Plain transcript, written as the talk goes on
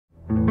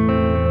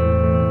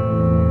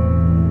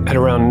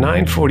around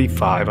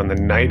 9:45 on the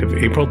night of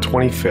April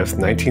 25th,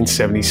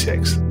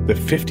 1976, the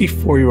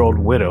 54-year-old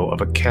widow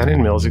of a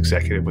Cannon Mills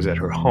executive was at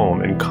her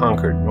home in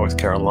Concord, North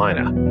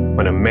Carolina,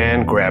 when a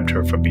man grabbed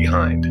her from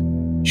behind.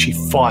 She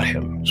fought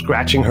him,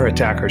 scratching her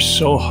attacker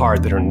so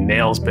hard that her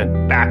nails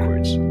bent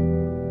backwards.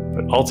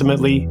 But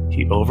ultimately,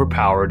 he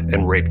overpowered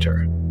and raped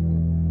her.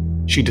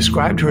 She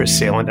described her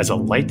assailant as a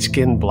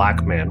light-skinned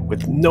black man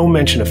with no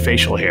mention of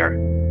facial hair,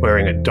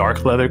 wearing a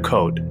dark leather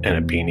coat and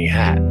a beanie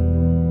hat.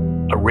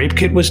 A rape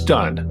kit was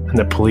done, and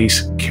the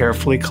police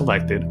carefully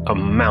collected a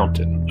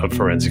mountain of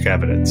forensic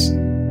evidence.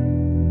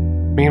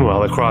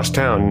 Meanwhile, across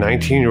town,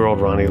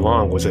 19-year-old Ronnie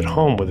Long was at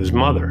home with his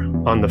mother,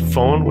 on the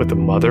phone with the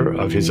mother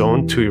of his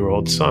own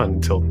 2-year-old son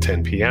until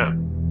 10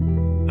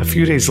 p.m. A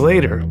few days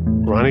later,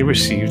 Ronnie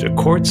received a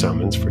court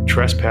summons for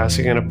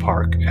trespassing in a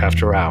park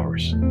after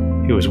hours.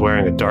 He was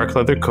wearing a dark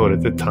leather coat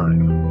at the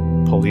time.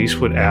 Police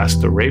would ask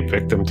the rape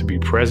victim to be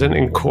present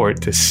in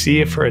court to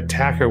see if her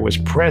attacker was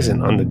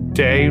present on the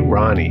day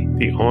Ronnie,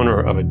 the owner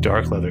of a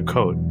dark leather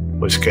coat,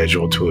 was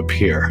scheduled to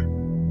appear.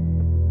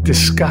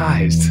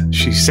 Disguised,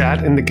 she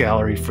sat in the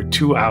gallery for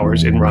 2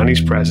 hours in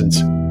Ronnie's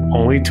presence,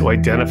 only to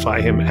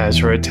identify him as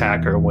her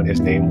attacker when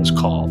his name was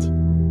called.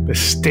 The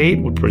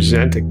state would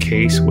present a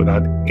case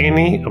without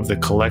any of the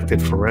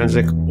collected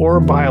forensic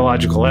or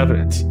biological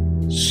evidence,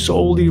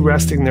 solely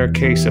resting their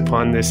case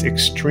upon this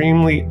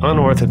extremely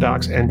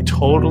unorthodox and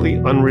totally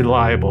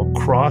unreliable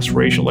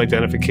cross-racial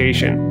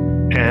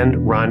identification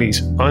and Ronnie's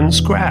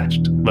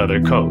unscratched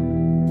leather coat.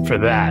 For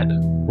that,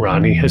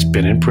 Ronnie has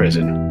been in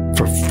prison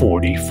for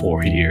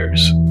 44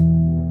 years.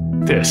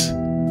 This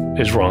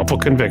is Wrongful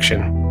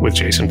Conviction with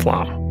Jason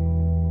Flom.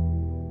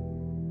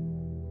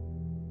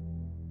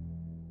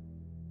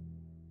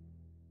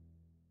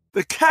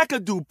 The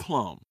Kakadu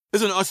plum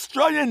is an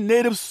Australian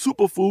native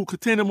superfood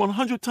containing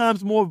 100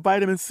 times more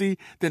vitamin C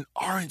than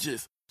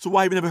oranges. So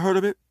why have you never heard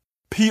of it?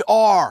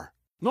 PR.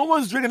 No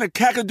one's drinking a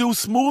Kakadu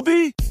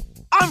smoothie?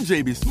 I'm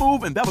JB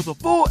Smooth, and that was a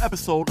full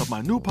episode of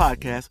my new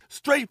podcast,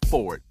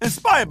 Straightforward,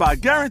 inspired by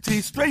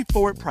guaranteed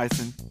straightforward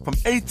pricing from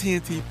AT&T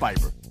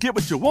Fiber. Get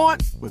what you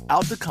want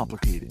without the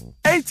complicated.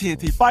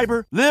 AT&T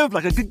Fiber, live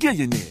like a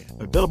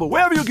gigillionaire. Available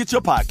wherever you get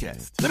your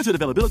podcasts. Limited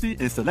availability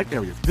in select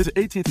areas. Visit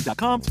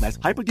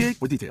AT&T.com/hypergig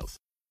for details.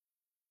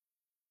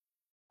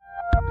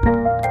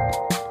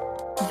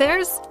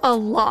 There's a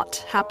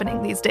lot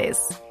happening these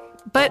days,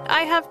 but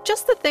I have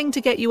just the thing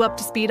to get you up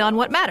to speed on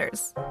what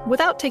matters,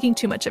 without taking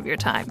too much of your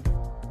time.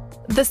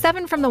 The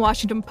 7 from the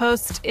Washington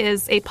Post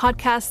is a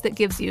podcast that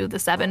gives you the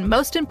 7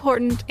 most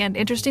important and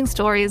interesting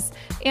stories,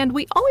 and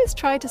we always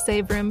try to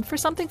save room for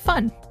something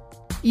fun.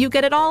 You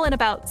get it all in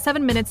about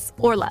 7 minutes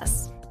or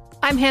less.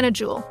 I'm Hannah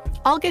Jewell.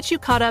 I'll get you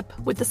caught up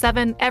with the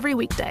 7 every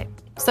weekday,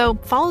 so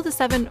follow the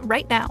 7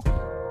 right now.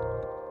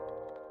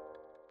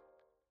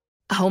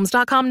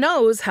 Homes.com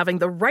knows having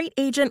the right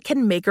agent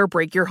can make or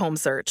break your home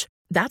search.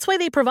 That's why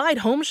they provide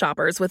home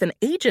shoppers with an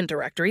agent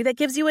directory that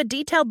gives you a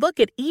detailed look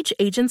at each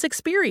agent's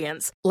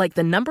experience, like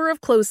the number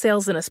of closed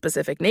sales in a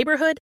specific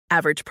neighborhood,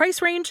 average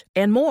price range,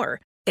 and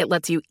more. It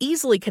lets you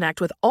easily connect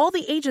with all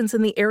the agents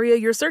in the area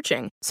you're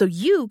searching, so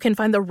you can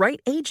find the right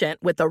agent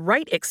with the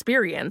right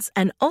experience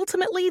and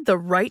ultimately the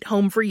right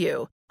home for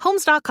you.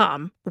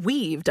 Homes.com.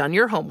 We've done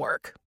your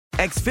homework.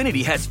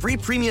 Xfinity has free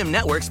premium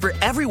networks for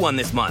everyone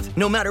this month,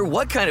 no matter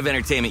what kind of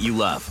entertainment you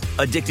love.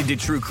 Addicted to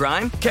true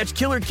crime? Catch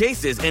killer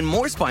cases and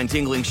more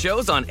spine-tingling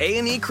shows on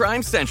A&E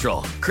Crime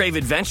Central. Crave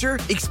adventure?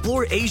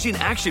 Explore Asian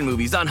action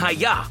movies on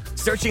Hi-Ya.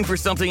 Searching for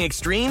something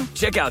extreme?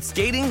 Check out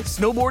skating,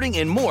 snowboarding,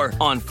 and more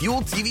on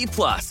Fuel TV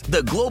Plus,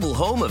 the global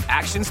home of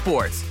action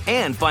sports.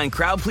 And find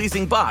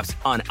crowd-pleasing bops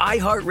on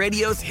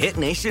iHeartRadio's Hit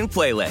Nation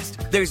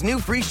playlist. There's new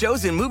free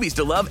shows and movies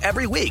to love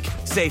every week.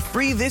 Say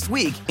free this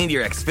week in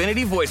your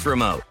Xfinity voice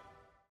remote.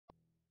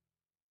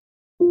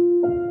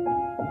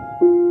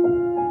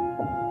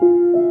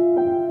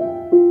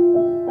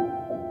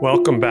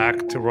 Welcome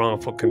back to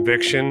Wrongful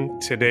Conviction.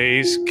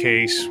 Today's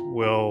case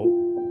will,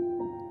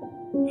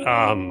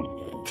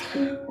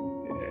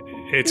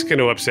 it's going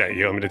to upset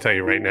you. I'm going to tell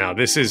you right now.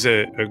 This is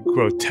a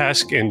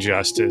grotesque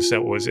injustice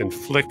that was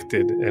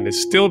inflicted and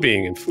is still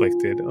being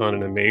inflicted on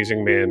an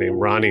amazing man named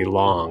Ronnie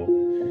Long.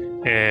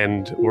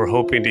 And we're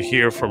hoping to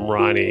hear from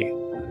Ronnie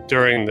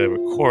during the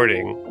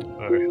recording.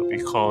 He'll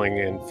be calling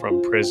in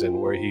from prison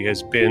where he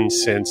has been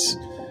since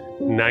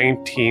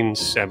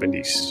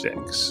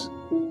 1976.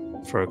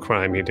 For a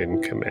crime he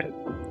didn't commit.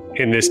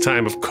 In this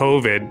time of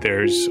COVID,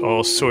 there's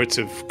all sorts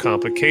of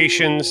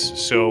complications,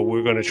 so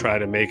we're going to try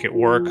to make it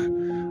work.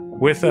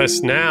 With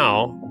us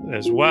now,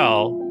 as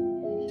well,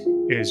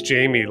 is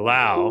Jamie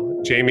Lau.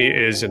 Jamie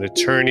is an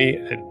attorney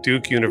at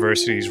Duke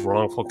University's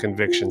Wrongful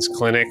Convictions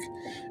Clinic.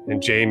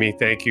 And Jamie,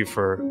 thank you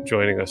for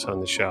joining us on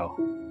the show.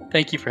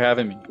 Thank you for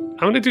having me.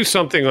 I'm going to do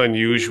something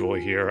unusual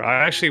here.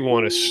 I actually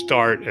want to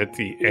start at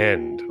the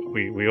end.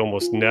 We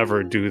almost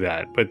never do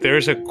that. But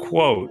there's a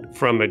quote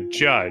from a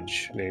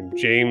judge named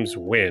James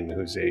Wynn,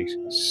 who's a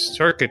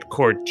circuit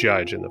court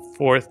judge in the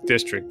 4th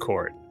District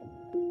Court.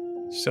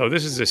 So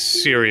this is a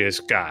serious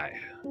guy.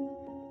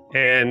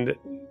 And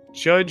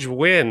Judge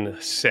Wynn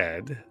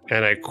said,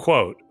 and I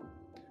quote,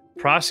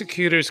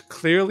 prosecutors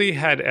clearly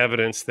had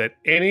evidence that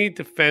any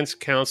defense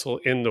counsel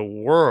in the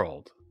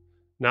world,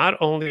 not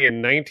only in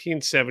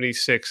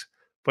 1976,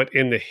 but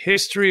in the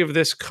history of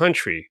this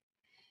country,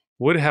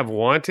 would have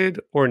wanted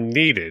or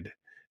needed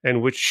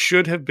and which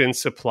should have been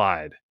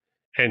supplied,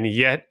 and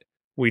yet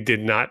we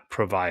did not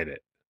provide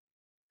it.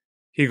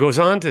 He goes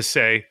on to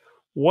say,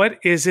 what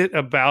is it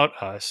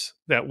about us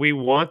that we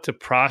want to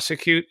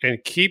prosecute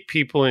and keep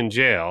people in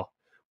jail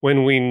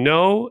when we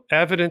know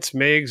evidence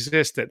may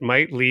exist that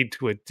might lead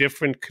to a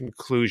different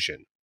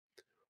conclusion?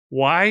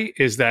 Why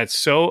is that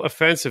so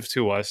offensive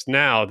to us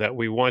now that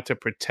we want to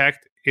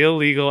protect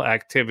illegal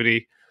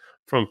activity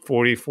from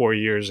 44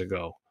 years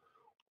ago?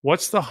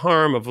 What's the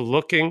harm of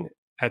looking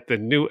at the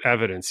new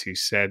evidence, he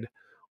said.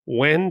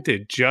 When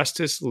did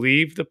justice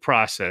leave the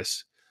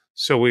process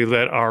so we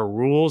let our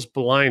rules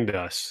blind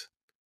us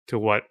to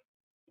what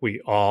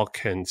we all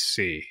can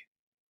see?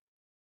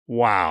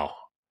 Wow.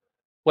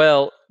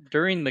 Well,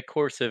 during the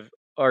course of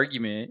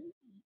argument,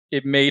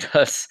 it made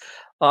us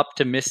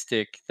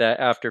optimistic that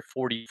after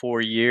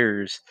 44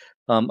 years,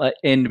 an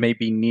end may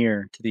be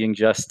near to the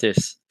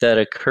injustice that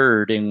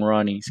occurred in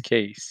Ronnie's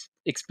case.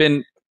 It's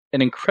been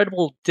an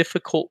incredible,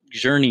 difficult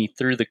journey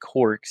through the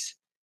courts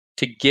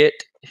to get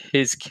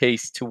his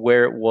case to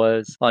where it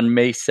was on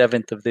May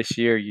 7th of this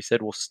year. You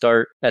said we'll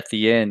start at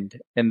the end.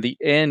 And the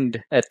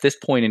end at this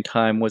point in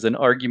time was an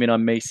argument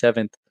on May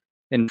 7th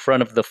in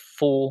front of the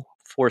full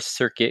Fourth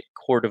Circuit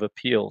Court of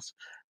Appeals,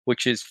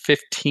 which is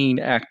 15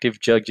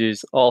 active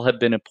judges, all have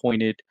been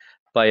appointed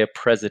by a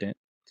president.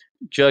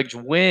 Judge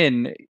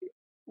Wynn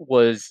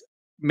was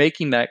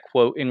making that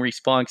quote in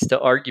response to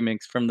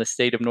arguments from the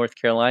state of North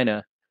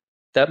Carolina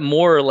that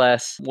more or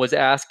less was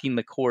asking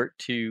the court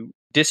to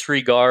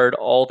disregard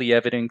all the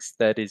evidence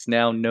that is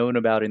now known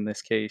about in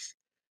this case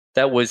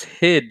that was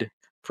hid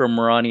from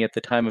Ronnie at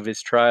the time of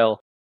his trial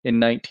in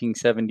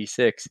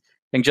 1976.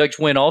 And Judge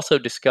Wynn also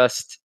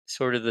discussed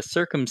sort of the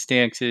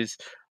circumstances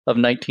of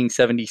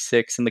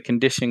 1976 and the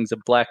conditions of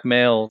black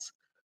males,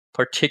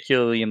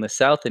 particularly in the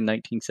South in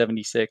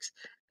 1976,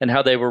 and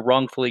how they were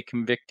wrongfully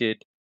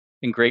convicted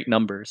in great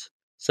numbers.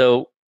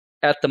 So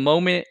at the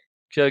moment,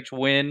 Judge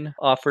Wynn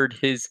offered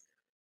his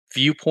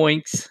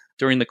viewpoints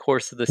during the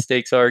course of the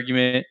state's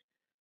argument.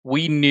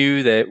 We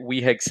knew that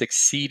we had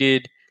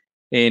succeeded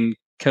in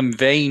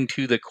conveying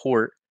to the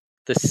court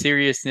the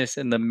seriousness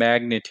and the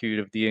magnitude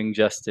of the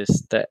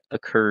injustice that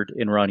occurred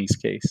in Ronnie's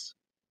case.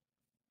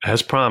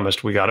 As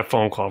promised, we got a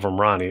phone call from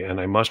Ronnie, and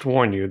I must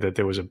warn you that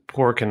there was a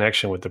poor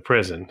connection with the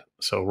prison.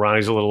 So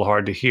Ronnie's a little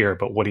hard to hear,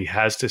 but what he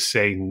has to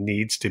say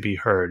needs to be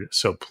heard,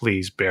 so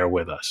please bear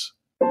with us.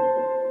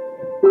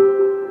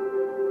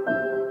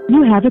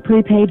 You have a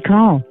prepaid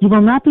call. You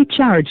will not be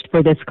charged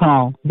for this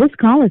call. This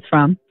call is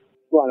from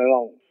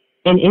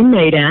an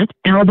inmate at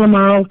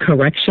Albemarle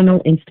Correctional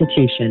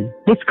Institution.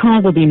 This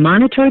call will be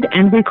monitored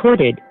and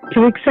recorded.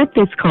 To accept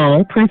this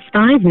call, press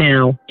 5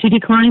 now. To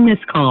decline this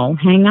call,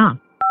 hang up.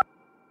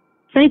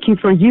 Thank you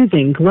for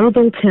using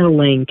Global Tel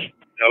Link.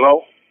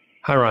 Hello?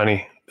 Hi,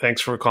 Ronnie.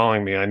 Thanks for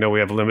calling me. I know we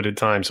have limited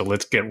time, so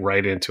let's get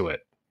right into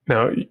it.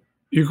 Now,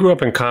 you grew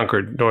up in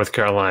Concord, North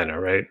Carolina,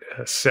 right?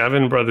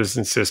 7 brothers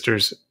and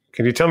sisters.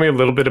 Can you tell me a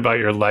little bit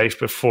about your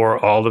life before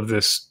all of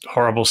this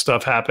horrible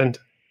stuff happened?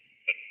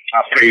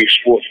 I played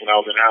sports when I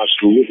was in high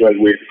school. I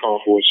graduated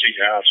from Concord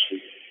Senior High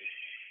School.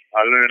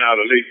 I learned how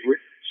to lay brick,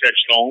 set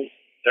stone.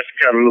 That's the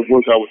kind of little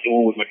work I was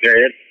doing with my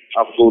dad.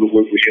 I would go to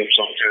work with him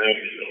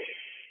sometimes and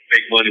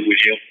make money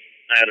with him.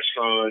 I had a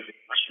son.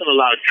 I spent a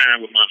lot of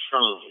time with my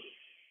son,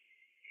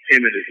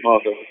 him and his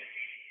mother.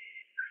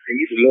 He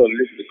used to love to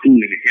listen to Cool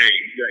in the Game.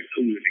 He got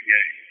Cool in the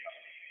Game.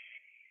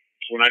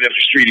 When I left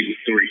the street, he was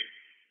 3.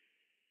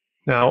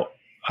 Now,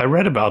 I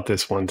read about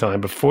this one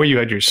time before you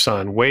had your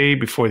son, way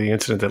before the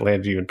incident that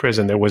landed you in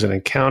prison. There was an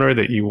encounter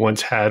that you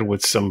once had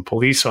with some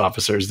police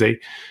officers. They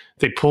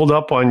pulled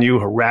up on you,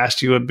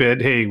 harassed you a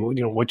bit. Hey,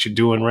 what you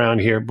doing around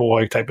here,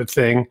 boy, type of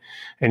thing.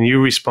 And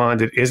you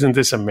responded, isn't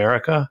this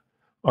America?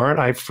 Aren't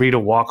I free to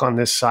walk on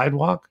this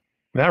sidewalk?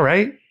 Is that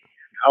right?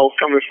 I was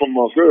coming from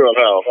a girl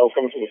house. I was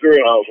coming from a girl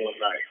house one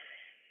night.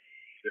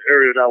 The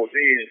area that I was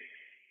in,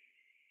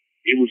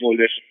 it was on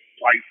this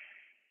white.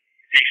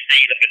 They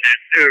stayed up in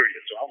that area.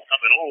 So I was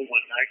coming home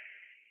one night.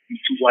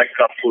 These 2 white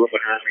cops pulled up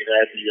behind me and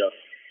asked me,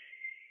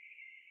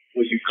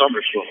 where you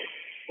coming from?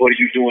 What are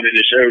you doing in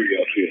this area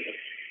up here?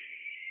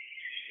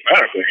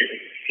 America,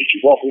 did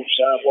you walk on the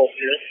sidewalk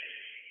here?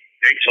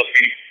 They took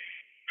me,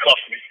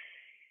 cuffed me,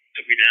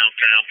 took me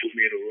downtown, put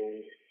me in a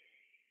room.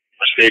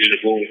 I stayed in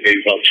the room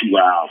maybe about 2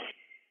 hours.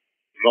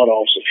 Another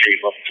officer came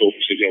up and told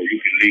me, said, yo, you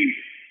can leave.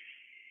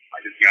 I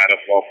just got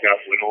up, walked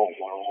out, went home.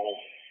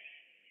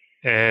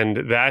 And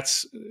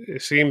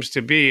it seems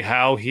to be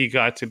how he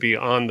got to be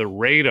on the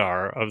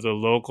radar of the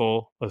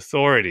local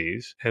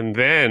authorities. And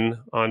then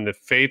on the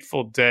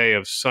fateful day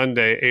of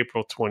Sunday,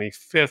 April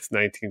 25th,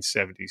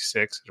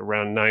 1976, at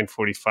around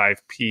 9:45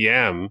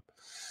 p.m.,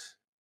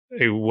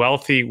 a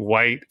wealthy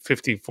white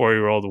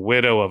 54-year-old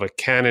widow of a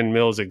Cannon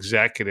Mills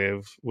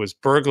executive was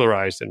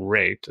burglarized and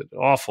raped. An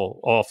awful,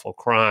 awful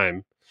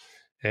crime.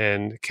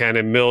 And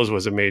Cannon Mills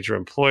was a major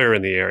employer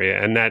in the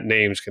area, and that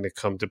name's going to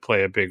come to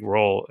play a big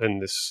role in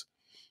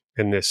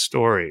this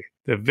story.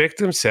 The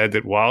victim said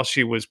that while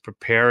she was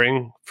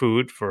preparing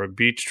food for a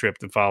beach trip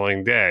the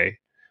following day,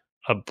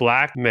 a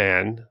black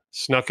man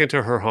snuck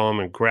into her home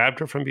and grabbed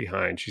her from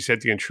behind. She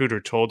said the intruder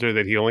told her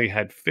that he only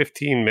had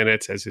 15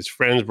 minutes as his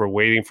friends were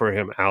waiting for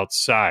him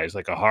outside,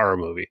 like a horror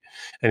movie,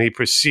 and he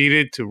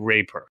proceeded to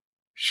rape her.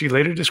 She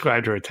later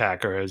described her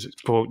attacker as,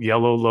 quote,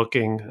 yellow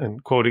looking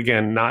and, quote,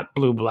 again, not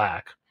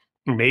blue-black,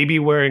 maybe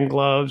wearing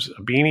gloves,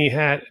 a beanie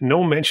hat,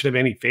 no mention of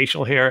any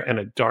facial hair, and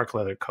a dark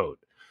leather coat.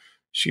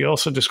 She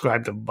also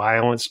described a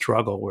violent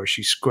struggle where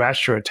she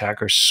scratched her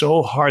attacker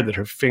so hard that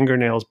her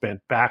fingernails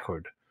bent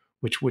backward,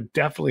 which would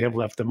definitely have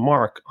left a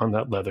mark on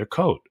that leather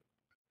coat.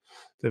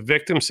 The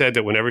victim said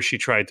that whenever she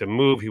tried to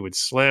move, he would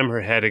slam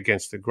her head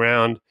against the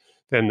ground.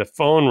 Then the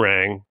phone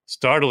rang,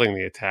 startling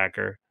the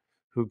attacker,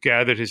 who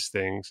gathered his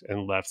things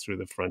and left through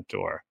the front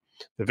door.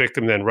 The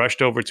victim then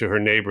rushed over to her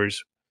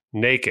neighbors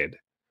naked,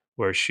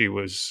 where she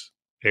was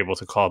able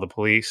to call the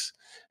police,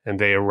 and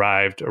they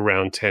arrived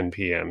around 10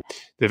 p.m.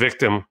 The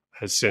victim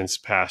has since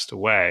passed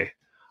away.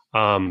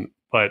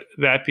 But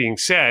that being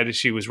said,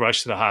 she was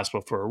rushed to the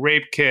hospital for a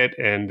rape kit,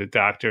 and the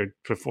doctor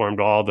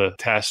performed all the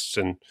tests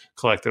and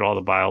collected all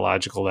the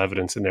biological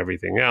evidence and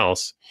everything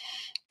else.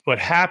 What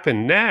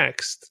happened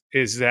next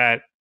is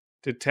that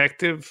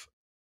Detective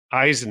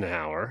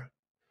Eisenhower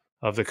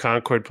of the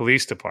Concord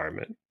Police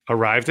Department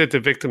arrived at the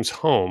victim's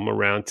home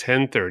around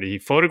 10:30. He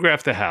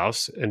photographed the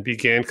house and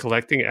began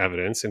collecting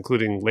evidence,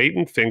 including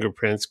latent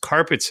fingerprints,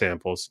 carpet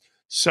samples,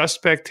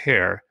 suspect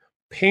hair,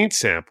 paint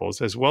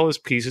samples, as well as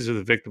pieces of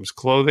the victim's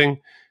clothing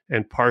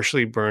and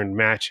partially burned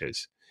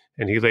matches.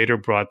 And he later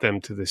brought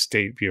them to the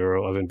State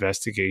Bureau of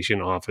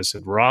Investigation office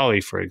in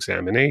Raleigh for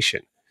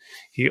examination.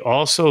 He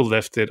also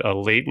lifted a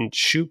latent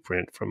shoe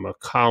print from a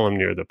column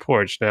near the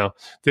porch. Now,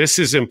 this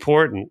is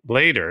important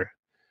later,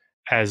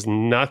 as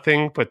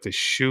nothing but the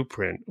shoe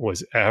print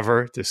was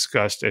ever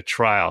discussed at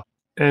trial.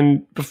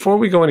 And before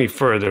we go any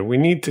further, we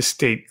need to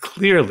state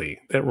clearly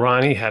that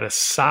Ronnie had a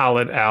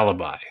solid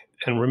alibi.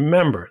 And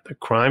remember, the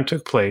crime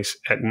took place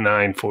at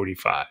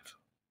 9:45.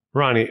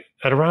 Ronnie,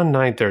 at around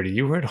 9:30,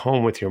 you were at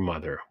home with your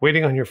mother,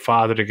 waiting on your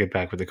father to get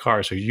back with the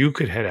car so you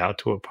could head out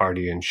to a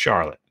party in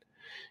Charlotte.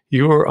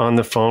 You were on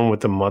the phone with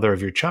the mother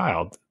of your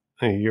child.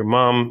 Your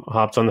mom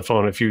hopped on the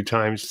phone a few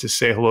times to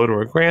say hello to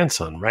her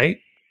grandson,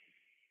 right?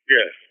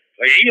 Yeah.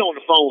 Like, he on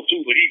the phone,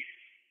 too, but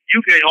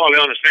you can't hardly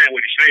understand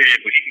what he's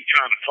saying, but he be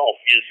trying to talk.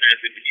 You know,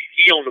 but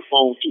he on the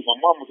phone, too. My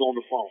mama's on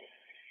the phone.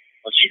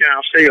 She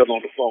downstairs on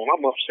the phone.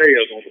 I'm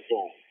upstairs on the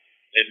phone.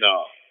 And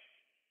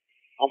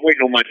I'm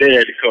waiting on my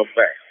dad to come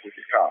back with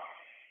the car.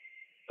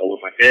 So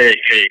when my dad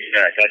came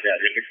back, I got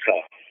in the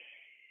car.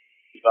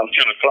 About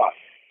 10 o'clock.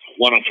 I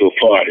went up to a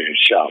party in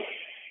Charlotte.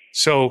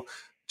 So,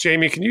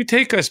 Jamie, can you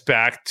take us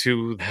back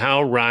to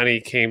how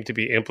Ronnie came to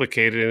be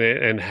implicated in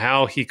it and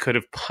how he could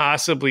have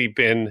possibly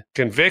been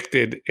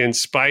convicted in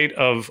spite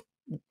of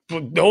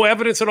no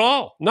evidence at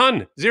all?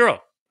 None.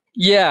 Zero.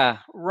 Yeah,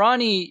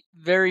 Ronnie,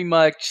 very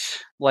much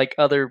like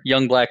other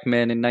young black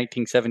men in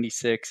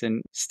 1976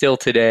 and still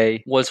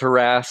today, was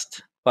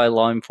harassed by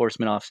law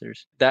enforcement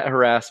officers. That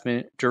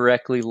harassment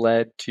directly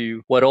led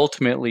to what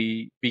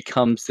ultimately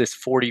becomes this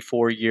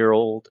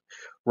 44-year-old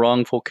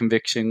wrongful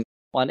conviction.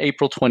 On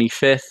April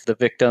 25th, the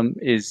victim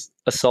is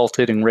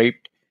assaulted and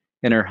raped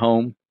in her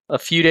home. A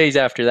few days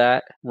after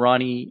that,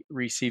 Ronnie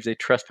receives a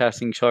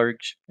trespassing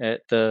charge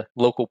at the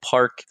local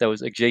park that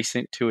was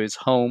adjacent to his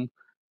home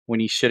when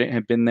he shouldn't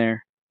have been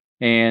there.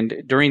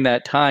 And during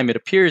that time, it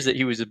appears that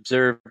he was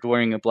observed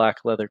wearing a black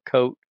leather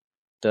coat.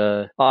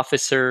 The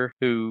officer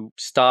who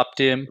stopped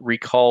him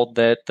recalled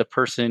that the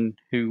person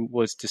who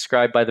was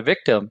described by the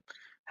victim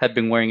had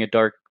been wearing a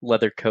dark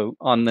leather coat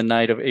on the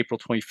night of April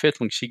 25th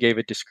when she gave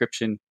a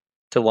description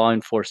to law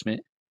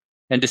enforcement.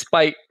 And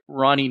despite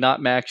Ronnie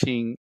not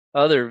matching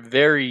other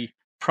very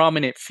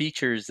prominent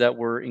features that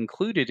were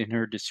included in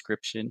her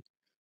description,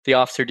 the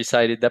officer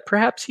decided that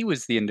perhaps he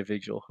was the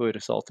individual who had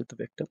assaulted the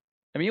victim.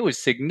 I mean, it was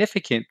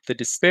significant, the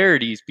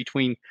disparities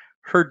between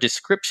her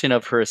description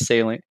of her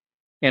assailant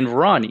and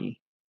Ronnie.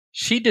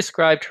 She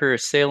described her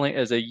assailant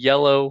as a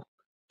yellow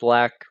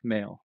black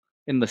male.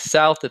 In the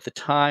South at the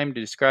time, to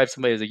describe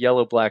somebody as a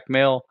yellow black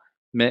male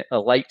meant a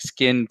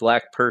light-skinned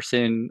black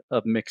person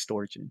of mixed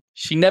origin.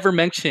 She never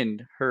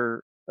mentioned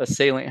her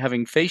assailant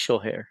having facial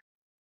hair.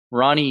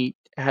 Ronnie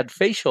had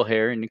facial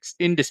hair, and it's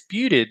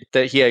indisputed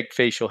that he had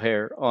facial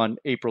hair on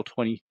April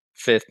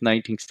 25th,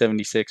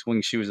 1976,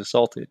 when she was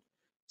assaulted.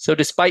 So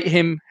despite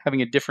him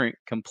having a different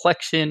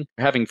complexion,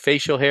 having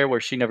facial hair where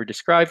she never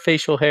described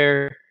facial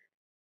hair,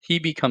 he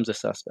becomes a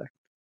suspect.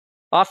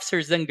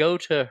 Officers then go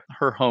to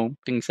her home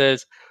and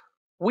says,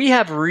 "We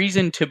have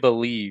reason to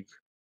believe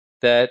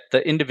that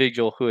the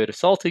individual who had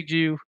assaulted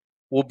you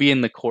will be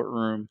in the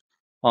courtroom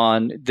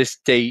on this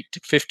date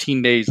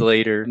 15 days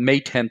later, May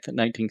 10th,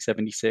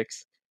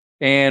 1976.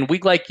 and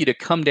we'd like you to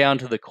come down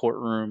to the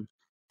courtroom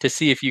to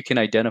see if you can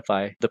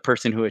identify the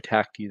person who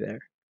attacked you there.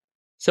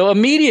 So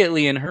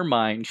immediately in her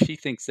mind, she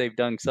thinks they've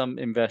done some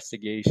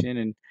investigation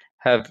and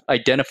have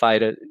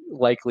identified a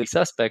likely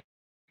suspect.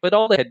 But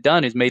all they had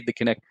done is made the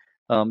connection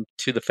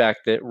to the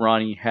fact that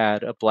Ronnie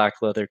had a black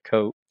leather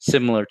coat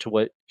similar to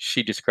what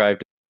she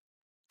described.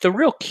 The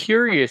real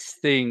curious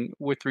thing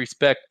with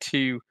respect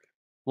to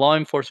law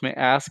enforcement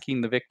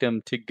asking the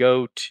victim to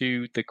go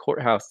to the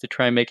courthouse to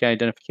try and make an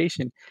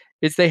identification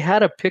is they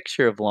had a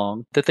picture of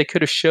Long that they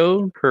could have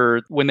shown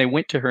her when they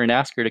went to her and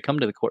asked her to come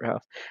to the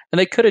courthouse. And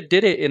they could have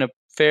did it in a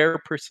fair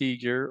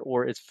procedure,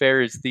 or as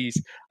fair as these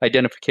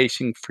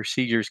identification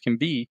procedures can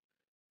be,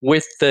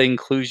 with the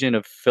inclusion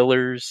of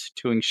fillers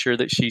to ensure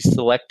that she's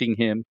selecting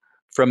him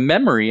from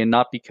memory and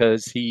not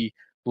because he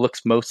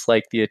looks most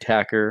like the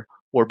attacker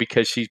or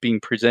because she's being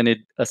presented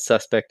a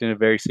suspect in a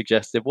very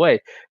suggestive way.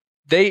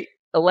 They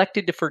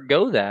elected to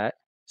forgo that.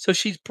 So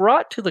she's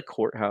brought to the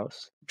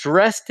courthouse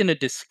dressed in a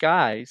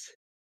disguise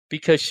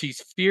because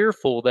she's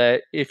fearful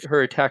that if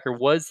her attacker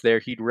was there,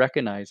 he'd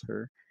recognize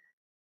her.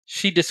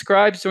 She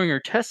describes during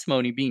her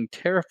testimony being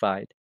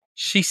terrified.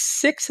 She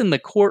sits in the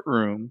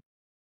courtroom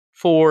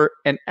for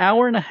an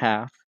hour and a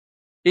half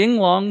in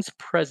Long's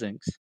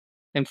presence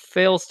and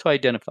fails to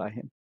identify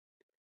him.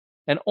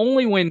 And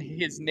only when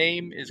his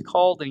name is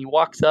called and he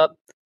walks up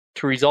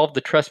to resolve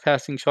the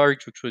trespassing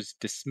charge, which was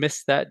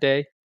dismissed that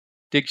day,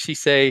 did she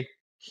say,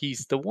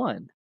 he's the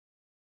one.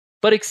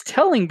 But it's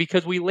telling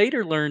because we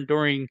later learned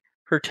during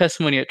her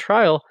testimony at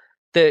trial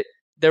that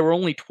there were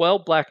only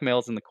 12 black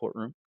males in the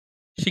courtroom.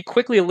 She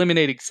quickly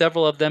eliminated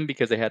several of them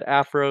because they had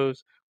afros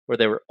or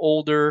they were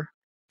older.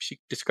 She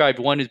described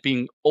one as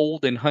being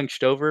old and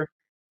hunched over.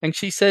 And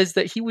she says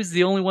that he was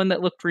the only one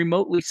that looked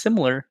remotely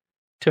similar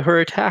to her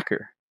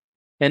attacker.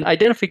 And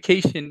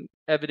identification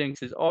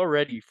evidence is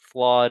already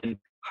flawed and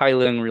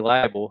highly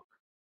unreliable.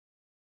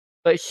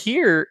 But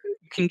here,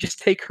 you can just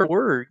take her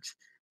words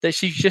that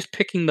she's just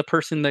picking the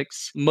person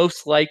that's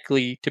most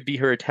likely to be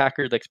her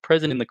attacker that's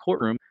present in the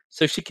courtroom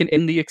so she can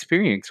end the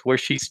experience where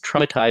she's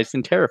traumatized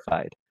and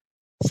terrified.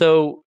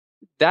 So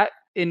that,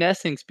 in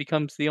essence,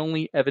 becomes the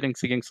only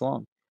evidence against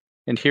Long.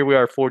 And here we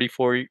are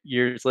 44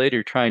 years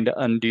later trying to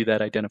undo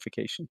that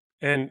identification.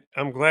 And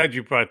I'm glad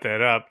you brought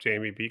that up,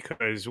 Jamie,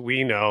 because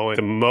we know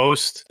the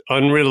most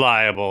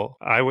unreliable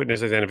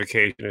eyewitness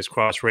identification is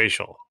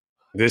cross-racial.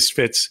 This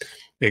fits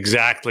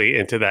exactly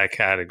into that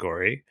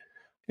category.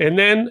 And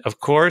then, of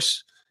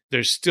course,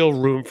 there's still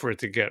room for it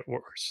to get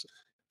worse.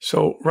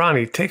 So,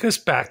 Ronnie, take us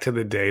back to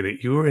the day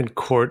that you were in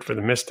court for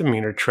the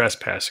misdemeanor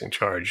trespassing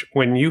charge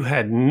when you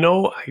had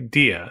no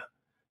idea,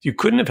 you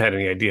couldn't have had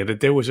any idea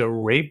that there was a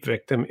rape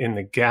victim in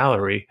the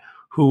gallery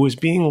who was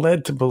being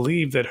led to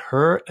believe that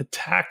her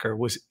attacker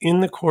was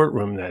in the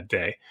courtroom that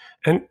day.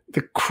 And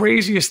the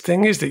craziest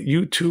thing is that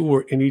you two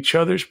were in each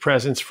other's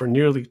presence for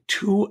nearly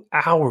 2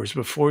 hours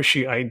before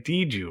she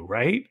ID'd you,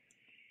 right?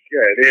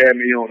 Yeah, they had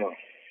me on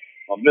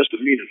a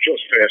misdemeanor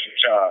trespassing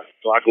charge.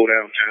 So I go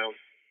downtown,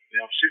 and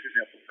I'm sitting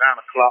there from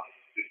 9 o'clock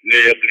to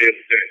 11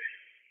 day.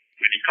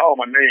 When he called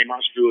my name,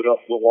 I stood up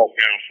and walked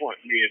down front,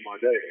 me and my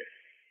dad.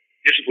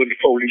 This is when the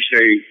police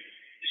say,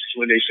 this is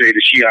when they say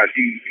that she ID'd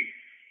me.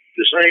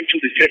 The same two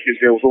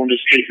detectives that was on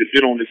this case, that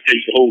been on this case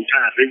the whole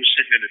time, they were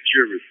sitting in the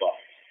jury box.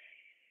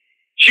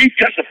 She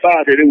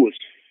testified that it was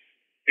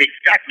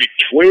exactly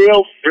 12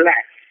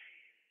 blacks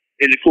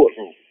in the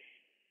courtroom.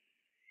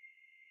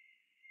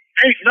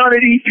 Ain't none of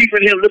these people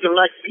in here looking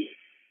like me.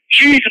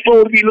 She's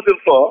supposed to be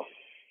looking for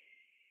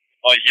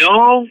a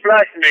young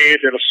black man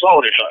that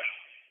assaulted her.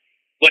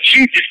 But she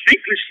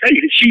distinctly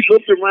stated she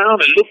looked around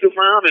and looked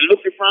around and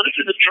looked around.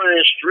 It's in the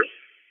transcript.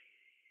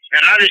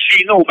 And I didn't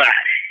see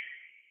nobody.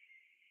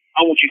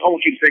 I want you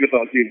to think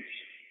about this.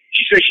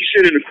 She said she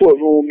sat in the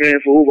courtroom,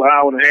 man, for over an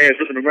hour and a half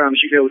looking around and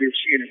she never did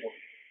see anyone.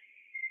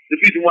 The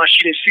reason why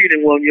she didn't see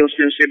anyone, you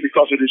understand,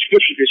 because of the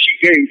description that she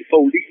gave the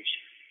police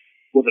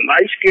was a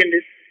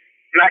light-skinned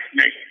black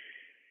man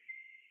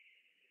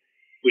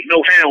with no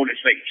hair on his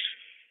face.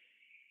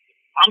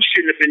 I'm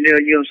sitting up in there,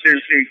 you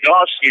understand, saying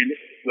dark-skinned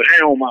with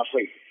hair on my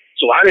face.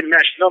 So I didn't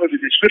match none of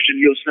the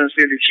description, you understand,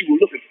 saying that she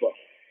was looking for.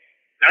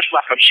 That's why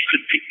she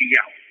couldn't pick me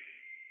out.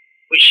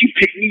 But she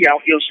picked me out,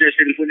 you understand,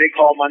 saying when they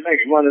called my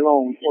name, run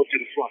along, go to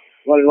the front.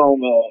 Run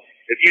along,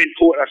 if you're in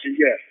court, I said,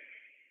 yeah,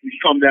 we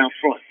come down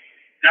front.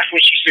 That's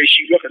when she said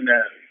she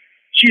recognized me.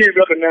 She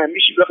didn't recognize me,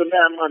 she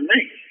recognized my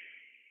name.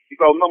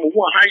 Because number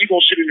one, how you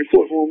gonna sit in the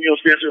courtroom, you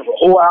understand, for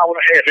a whole hour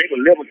and a half, it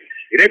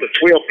ain't but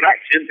 12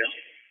 blacks in there.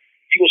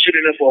 You gonna sit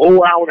in there for a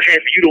whole hour and a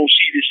half and you don't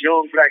see this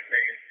young black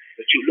man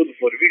that you're looking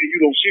for. The reason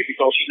you don't see it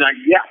because he's not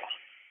yellow.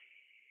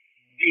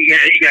 He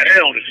got hair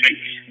on his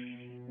face.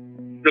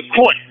 The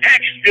court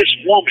asked this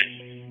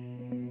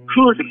woman,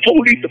 could the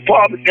police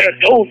department that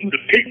told you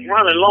to pick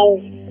Ronnie Long?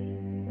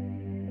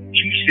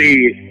 She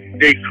said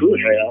they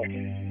could have.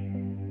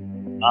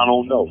 I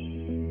don't know.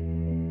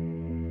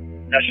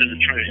 That's in the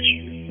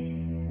transcript.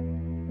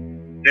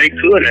 They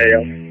could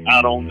have.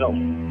 I don't know.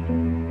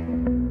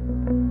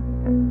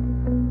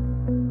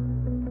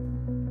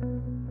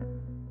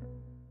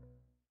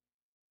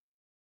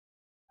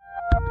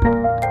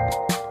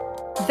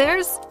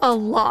 a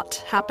lot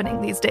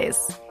happening these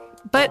days.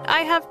 But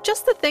I have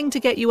just the thing to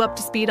get you up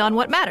to speed on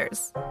what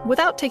matters,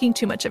 without taking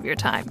too much of your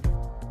time.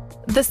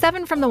 The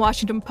 7 from the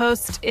Washington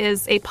Post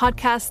is a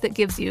podcast that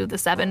gives you the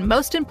 7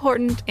 most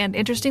important and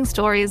interesting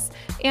stories,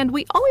 and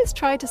we always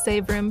try to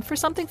save room for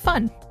something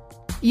fun.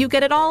 You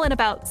get it all in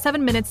about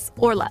 7 minutes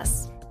or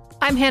less.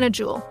 I'm Hannah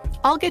Jewell.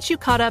 I'll get you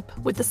caught up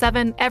with the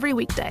 7 every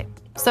weekday.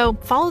 So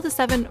follow the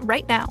 7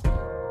 right now.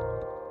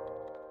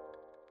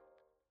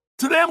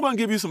 Today I'm going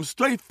to give you some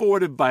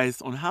straightforward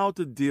advice on how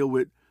to deal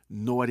with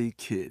naughty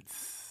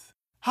kids.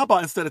 How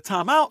about instead of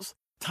timeouts,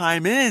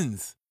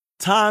 time-ins?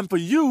 Time for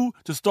you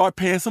to start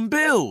paying some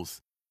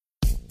bills.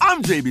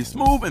 I'm JB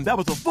Smoove, and that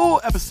was a full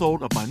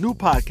episode of my new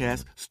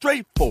podcast,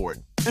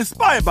 Straightforward,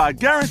 inspired by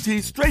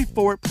guaranteed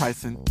straightforward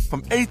pricing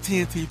from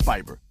AT&T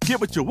Fiber.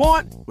 Get what you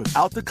want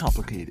without the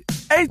complicated.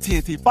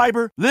 AT&T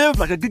Fiber, live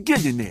like a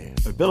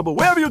gigillionaire. Available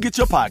wherever you get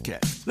your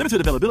podcast.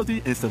 Limited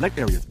availability in select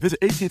areas. Visit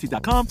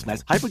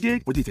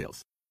AT&T.com/hypergig for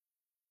details.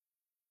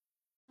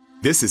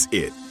 This is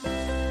it.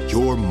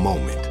 Your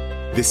moment.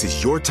 This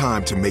is your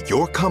time to make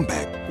your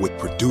comeback with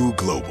Purdue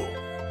Global.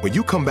 When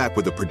you come back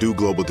with a Purdue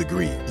Global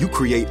degree, you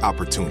create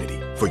opportunity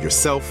for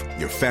yourself,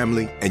 your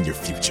family, and your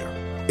future.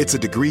 It's a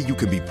degree you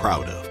can be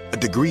proud of, a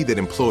degree that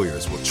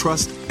employers will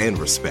trust and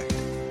respect.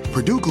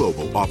 Purdue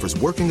Global offers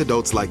working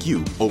adults like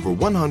you over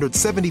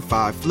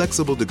 175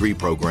 flexible degree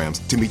programs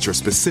to meet your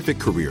specific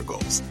career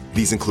goals.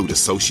 These include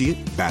associate,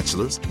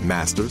 bachelor's,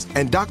 master's,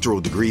 and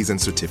doctoral degrees and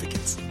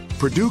certificates.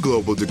 Purdue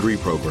Global degree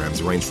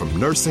programs range from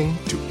nursing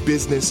to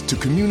business to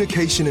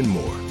communication and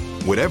more.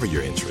 Whatever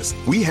your interest,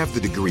 we have the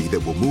degree that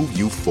will move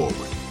you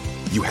forward.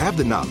 You have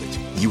the knowledge,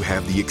 you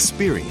have the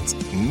experience.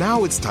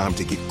 Now it's time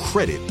to get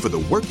credit for the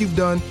work you've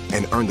done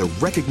and earn the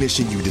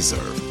recognition you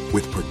deserve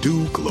with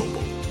Purdue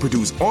Global,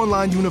 Purdue's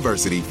online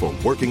university for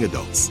working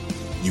adults.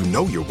 You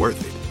know you're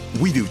worth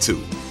it. We do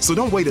too. So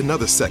don't wait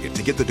another second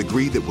to get the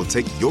degree that will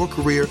take your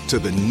career to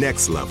the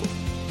next level.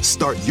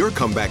 Start your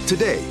comeback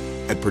today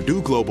at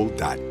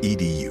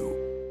purdueglobal.edu.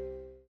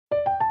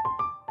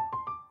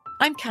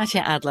 I'm Katya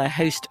Adler,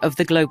 host of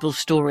The Global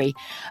Story.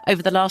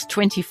 Over the last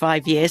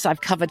 25 years, I've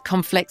covered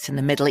conflicts in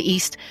the Middle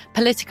East,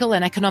 political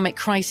and economic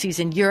crises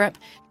in Europe,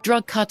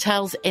 drug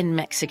cartels in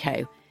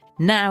Mexico.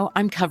 Now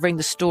I'm covering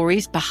the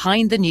stories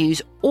behind the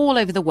news all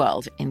over the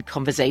world in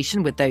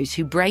conversation with those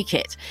who break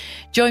it.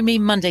 Join me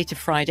Monday to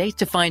Friday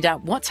to find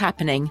out what's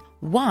happening,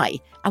 why,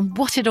 and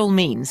what it all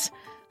means.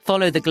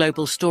 Follow The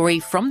Global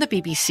Story from the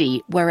BBC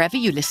wherever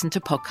you listen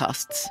to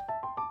podcasts.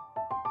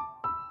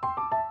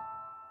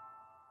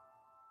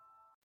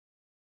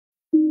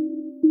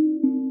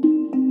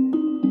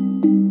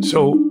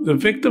 So the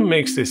victim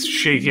makes this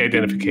shaky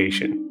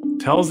identification,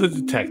 tells the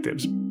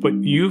detectives, but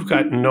you've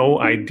got no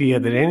idea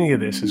that any of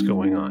this is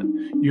going on.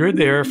 You're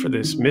there for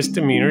this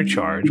misdemeanor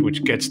charge,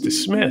 which gets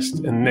dismissed,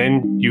 and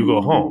then you go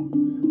home.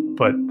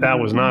 But that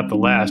was not the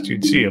last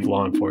you'd see of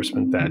law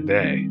enforcement that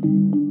day.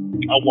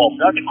 I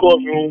walked out the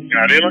courtroom,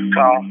 got in a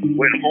car,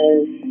 went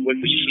home, went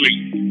to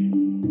sleep.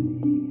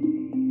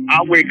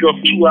 I wake up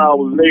 2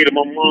 hours later,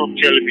 my mom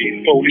telling me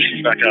the police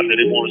is back out there,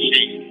 they want to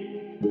see you.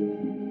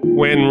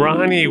 When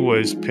Ronnie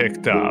was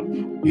picked up,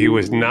 he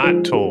was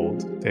not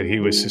told that he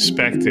was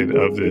suspected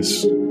of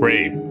this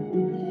rape.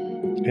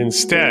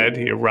 Instead,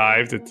 he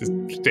arrived at the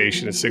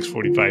station at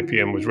 6:45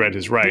 p.m., was read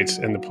his rights,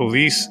 and the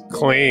police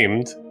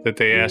claimed that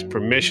they asked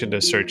permission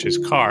to search his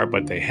car,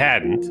 but they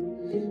hadn't.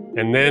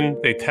 And then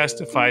they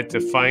testified to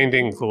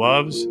finding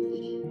gloves,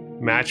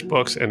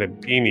 matchbooks, and a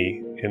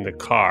beanie in the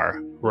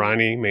car.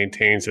 Ronnie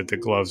maintains that the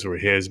gloves were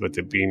his, but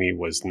the beanie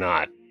was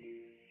not.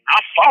 I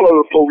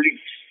follow the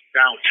police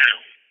downtown.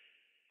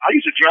 I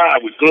used to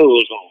drive with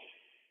gloves on.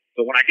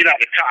 So when I get out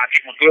of the car, I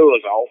take my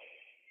gloves off.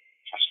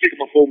 I stick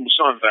them up over my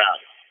son's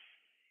eyes.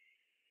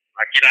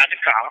 I get out of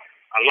the car.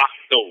 I lock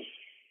the door.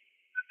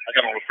 I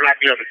got on a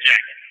black leather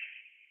jacket.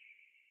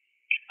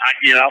 I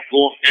get out,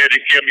 go up there.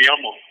 They tell me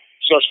I'm a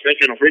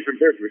suspect in a rape and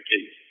burglary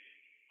case.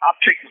 I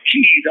pick my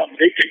keys up.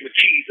 They pick my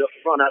keys up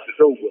and run out the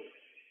door with them.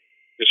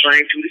 The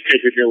same two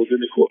detectives that was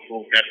in the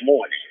courtroom that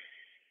morning.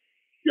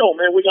 Yo,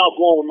 man, where y'all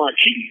going with my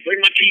keys?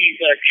 Bring my keys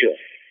back here.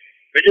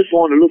 They just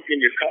want to look in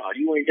your car.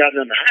 You ain't got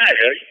nothing to hide,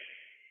 have you?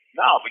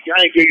 No, but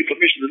I ain't gave you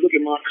permission to look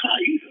in my car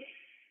either.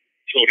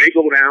 So they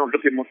go down,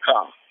 look in my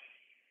car.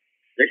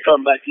 They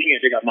come back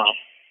in. They took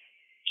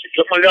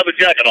my leather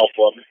jacket off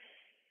of me.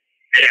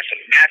 They had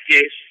some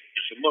napkins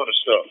and some other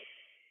stuff.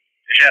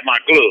 They had my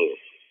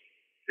gloves.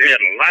 They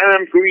had a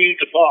lime green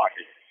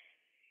toboggan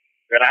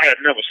that I had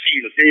never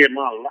seen a day in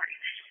my life.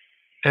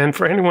 And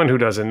for anyone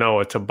who doesn't know,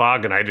 a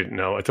toboggan, I didn't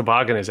know, a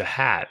toboggan is a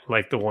hat,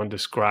 like the one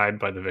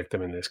described by the victim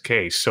in this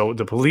case. So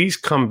the police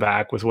come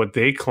back with what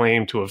they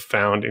claim to have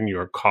found in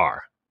your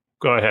car.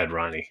 Go ahead,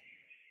 Ronnie.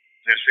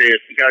 They said,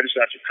 we got this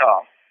out your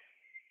car.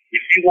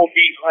 If you want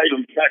these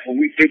items back when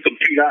we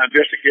complete our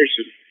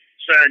investigation,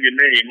 sign your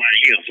name right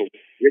here. So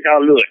they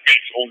got a little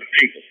X on the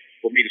paper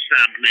for me to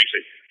sign my name.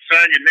 Say,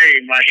 sign your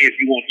name right here if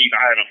you want these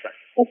items back.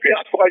 Okay,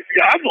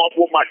 I know I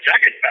want my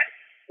jacket back.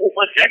 I want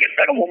my jacket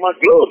back. I want my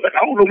gloves back.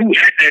 I don't know who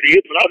hat that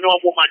is, but I know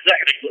I want my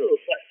jacket and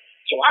gloves back.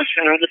 So I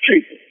signed the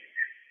paper.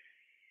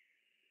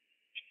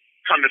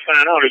 Come to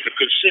find out, it's a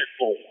consent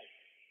form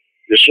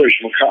to search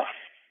my car.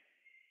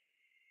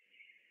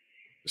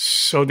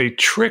 So they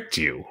tricked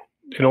you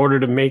in order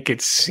to make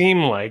it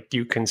seem like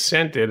you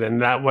consented,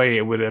 and that way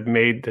it would have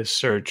made the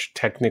search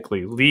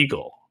technically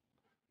legal.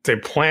 They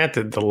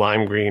planted the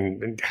lime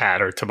green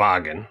hat or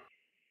toboggan.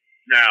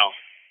 Now,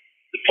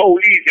 the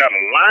police got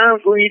a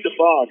lime green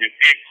toboggan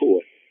in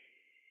court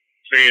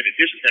saying that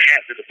this is the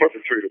hat that the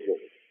perpetrator wore.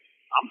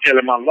 I'm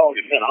telling my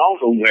lawyer, man, I don't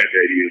know who hat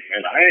that is,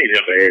 man. I ain't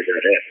never had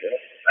that hat.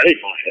 That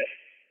ain't my hat.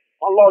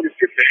 My lawyer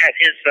flipped the hat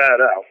inside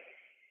out.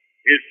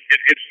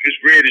 It's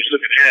reddish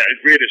looking hat.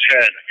 It's reddish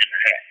hair in the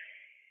hat.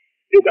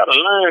 You got a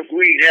lime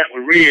green hat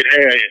with red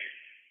hair in.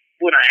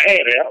 When I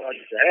had hair, I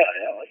used to have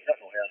hair. I got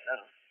no hair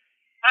now.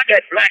 I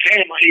got black hair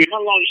in my head. My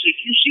lawyer said,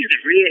 you see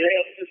the red hair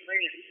of this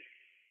man?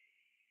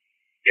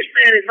 This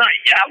man is not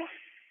yellow.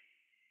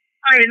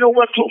 I ain't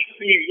nowhere close to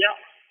being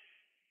yellow.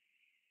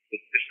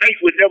 The state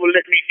would never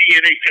let me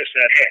DNA test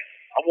that hat.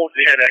 I wanted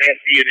to have that hat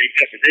DNA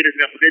tested. They would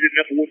never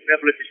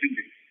let me do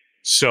this.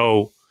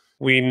 So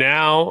we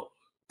now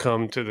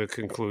come to the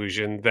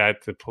conclusion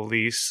that the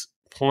police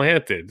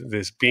planted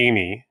this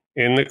beanie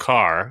in the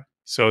car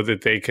so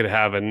that they could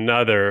have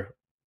another,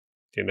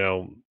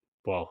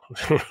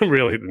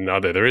 really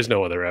another, there is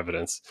no other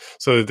evidence,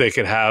 so that they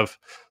could have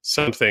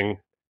something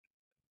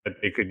that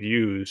they could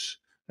use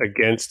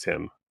against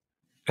him.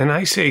 And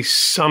I say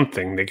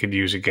something they could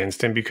use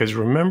against him because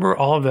remember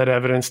all of that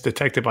evidence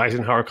Detective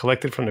Eisenhower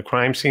collected from the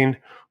crime scene?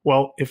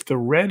 Well, if the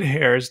red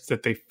hairs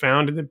that they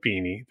found in the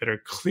beanie that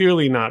are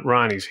clearly not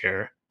Ronnie's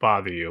hair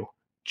bother you,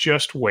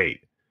 just wait,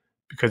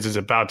 because it's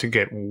about to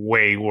get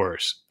way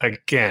worse.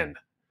 Again,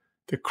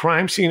 the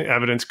crime scene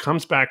evidence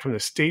comes back from the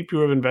State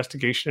Bureau of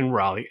Investigation in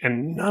Raleigh,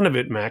 and none of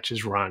it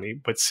matches Ronnie.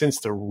 But since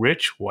the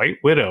rich white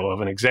widow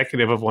of an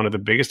executive of one of the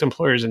biggest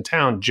employers in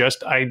town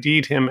just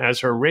ID'd him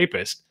as her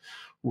rapist,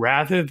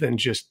 rather than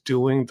just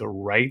doing the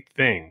right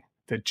thing,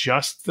 the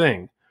just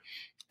thing,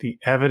 the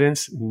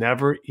evidence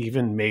never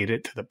even made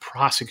it to the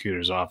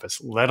prosecutor's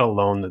office, let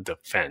alone the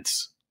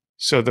defense.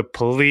 So the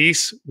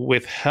police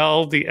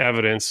withheld the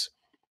evidence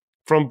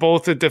from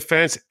both the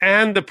defense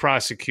and the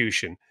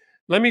prosecution.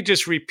 Let me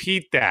just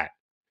repeat that.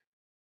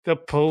 The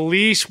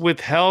police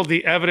withheld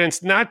the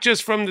evidence, not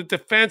just from the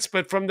defense,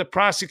 but from the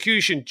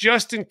prosecution,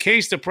 just in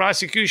case the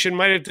prosecution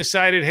might have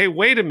decided, hey,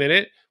 wait a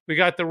minute, we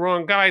got the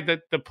wrong guy.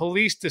 That the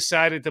police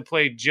decided to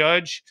play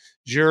judge,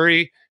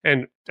 jury,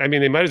 and I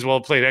mean, they might as well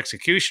have played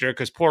executioner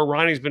because poor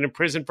Ronnie's been in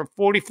prison for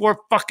 44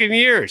 fucking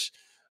years.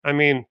 I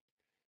mean,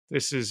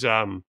 this is,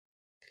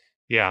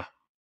 yeah.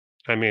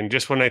 I mean,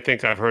 just when I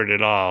think I've heard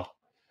it all.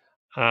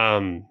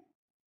 And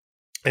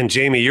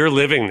Jamie, you're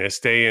living this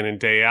day in and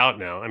day out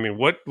now. I mean,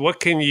 what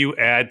can you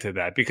add to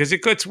that? Because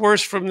it gets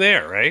worse from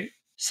there, right?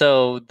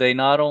 So they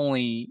not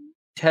only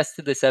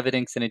tested this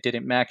evidence and it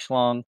didn't match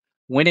long.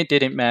 When it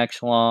didn't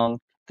match long,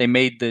 they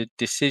made the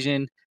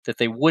decision that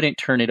they wouldn't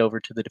turn it over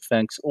to the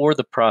defense or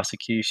the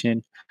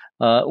prosecution,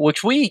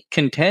 which we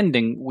contend,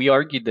 and we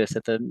argued this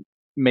at the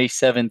May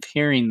 7th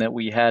hearing that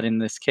we had in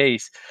this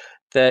case,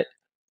 that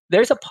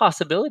there's a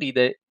possibility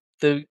that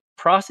the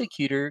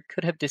prosecutor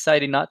could have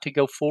decided not to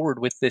go forward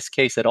with this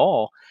case at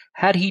all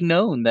had he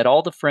known that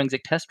all the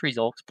forensic test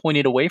results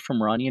pointed away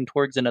from Ronnie and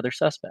towards another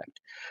suspect.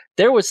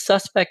 There was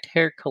suspect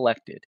hair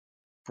collected,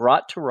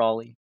 brought to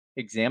Raleigh,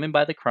 examined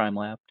by the crime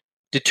lab,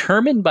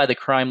 determined by the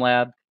crime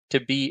lab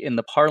to be, in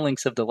the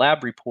parlance of the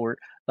lab report,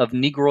 of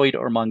Negroid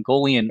or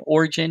Mongolian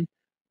origin,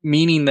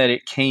 meaning that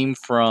it came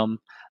from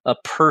a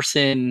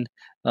person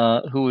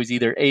who was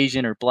either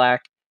Asian or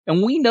black.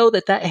 And we know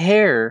that that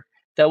hair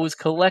that was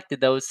collected,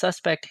 that was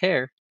suspect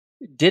hair,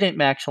 didn't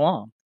match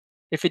long.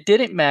 If it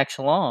didn't match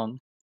long,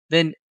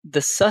 then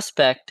the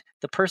suspect,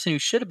 the person who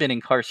should have been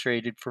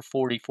incarcerated for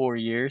 44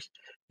 years,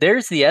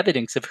 there's the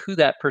evidence of who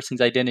that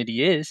person's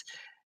identity is.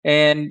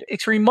 And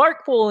it's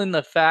remarkable in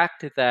the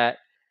fact that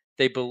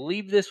they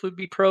believed this would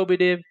be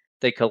probative.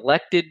 They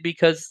collected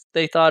because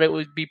they thought it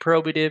would be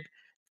probative.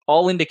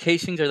 All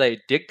indications are that it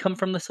did come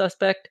from the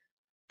suspect.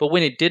 But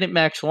when it didn't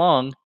match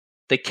long,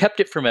 they kept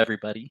it from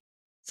everybody.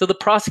 So the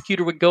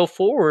prosecutor would go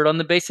forward on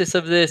the basis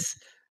of this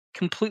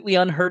completely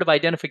unheard of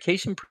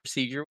identification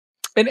procedure.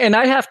 And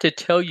I have to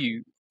tell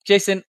you,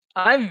 Jason,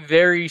 I'm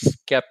very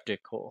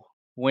skeptical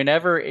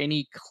whenever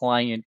any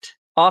client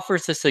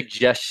offers a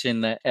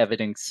suggestion that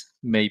evidence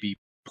may be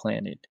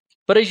planted.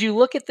 But as you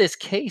look at this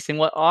case and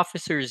what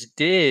officers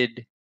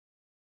did,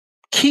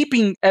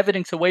 keeping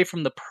evidence away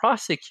from the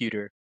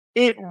prosecutor,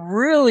 it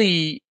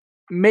really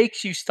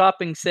makes you stop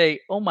and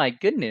say, oh my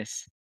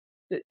goodness,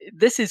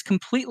 this is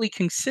completely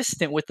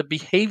consistent with the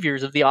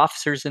behaviors of the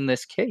officers in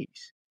this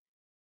case.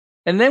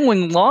 And then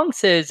when Long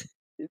says,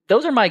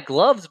 those are my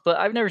gloves, but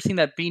I've never seen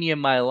that beanie in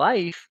my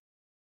life,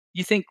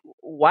 you think,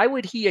 why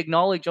would he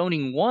acknowledge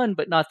owning one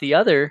but not the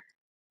other?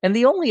 And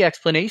the only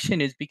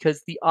explanation is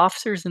because the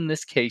officers in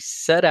this case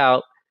set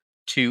out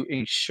to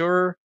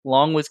ensure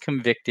Long was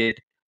convicted.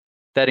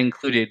 That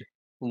included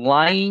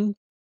lying,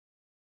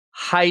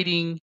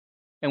 hiding,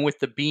 and with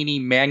the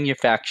beanie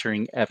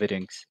manufacturing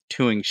evidence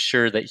to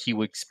ensure that he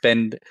would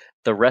spend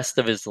the rest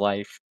of his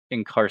life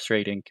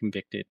incarcerated and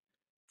convicted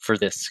for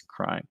this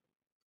crime.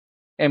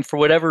 And for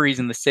whatever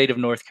reason, the state of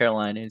North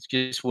Carolina is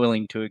just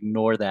willing to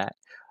ignore that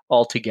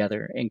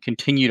altogether and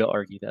continue to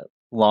argue that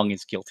Long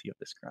is guilty of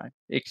this crime.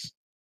 It's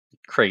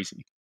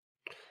crazy.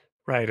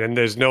 Right, and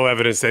there's no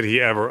evidence that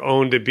he ever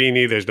owned a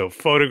beanie. There's no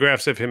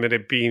photographs of him in a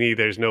beanie.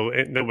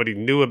 Nobody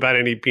knew about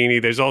any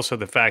beanie. There's also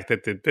the fact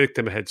that the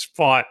victim had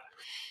fought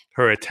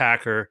her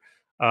attacker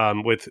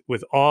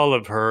with all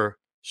of her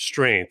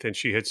strength, and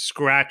she had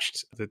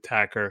scratched the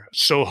attacker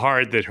so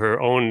hard that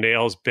her own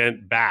nails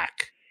bent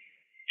back.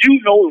 You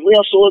know as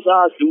well so as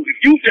I do, if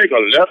you take a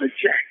leather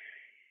jacket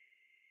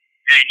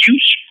and you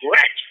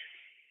scratch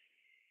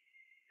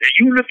it, and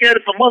you look at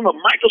it from under a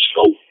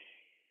microscope,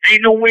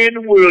 ain't nowhere in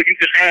the world you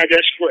can hide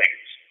that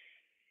scratch.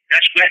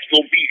 That scratch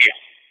gonna be there.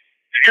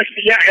 The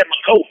FBI had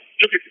my coat.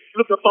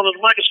 Look up under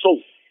the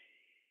microscope.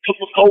 Took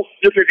my coat,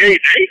 look at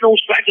it. There ain't no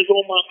scratches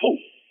on my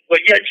coat.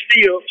 But yet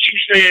still,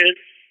 she's saying,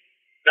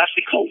 that's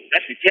the coat,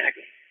 that's the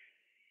jacket.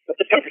 That's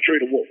the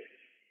perpetrator wore.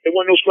 There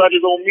wasn't no scratches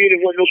on me, there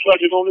wasn't no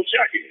scratches on the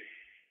jacket.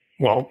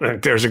 Well,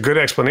 there's a good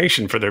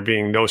explanation for there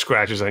being no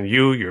scratches on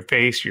you, your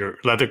face, your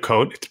leather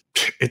coat.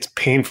 It's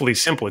painfully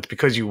simple. It's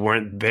because you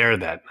weren't there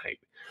that night.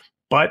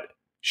 But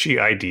she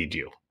ID'd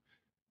you.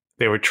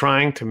 They were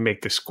trying to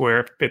make the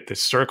square fit the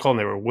circle, and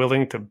they were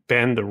willing to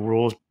bend the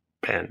rules,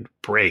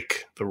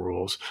 break the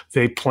rules.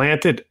 They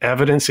planted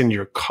evidence in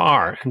your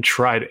car and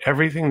tried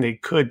everything they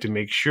could to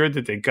make sure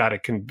that they got a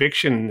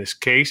conviction in this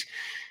case.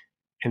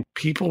 And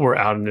people were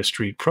out in the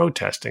street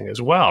protesting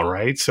as well,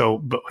 right? So,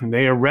 but when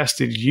they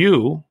arrested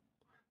you,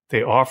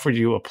 they offered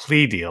you a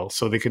plea deal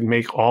so they could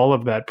make all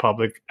of that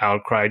public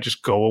outcry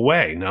just go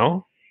away,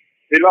 no?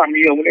 They locked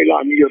me up. When they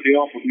locked me up, they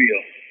offered me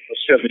a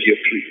 7-year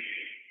plea.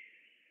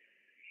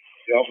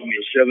 They offered me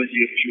a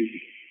 7-year plea.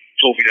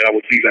 Told me that I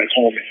would be back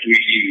home in 3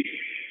 years.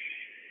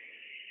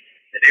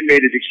 And they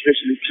made it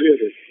explicitly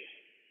clear that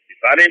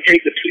if I didn't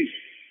take the plea,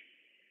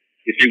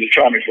 that they would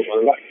try me for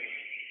my life.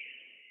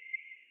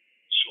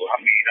 So,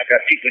 I mean, I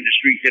got people in the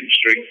street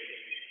demonstrating.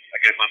 I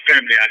got my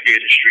family out there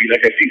in the street.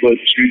 I got people in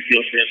the street, you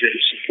know, that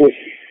support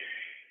me.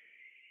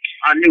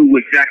 I knew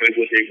exactly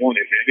what they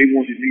wanted, man. They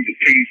wanted me to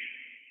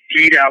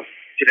plead out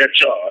to that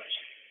charge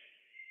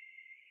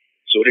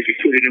so they could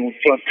put it on the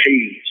front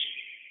page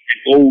in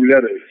bold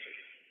letters.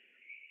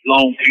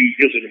 Long plea,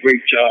 this is a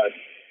great charge.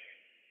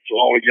 So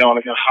all of y'all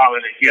are going to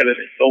holler together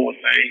and throwing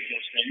things, you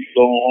know, you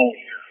going home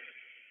now.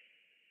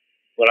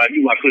 But I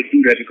knew I couldn't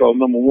do that because,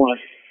 number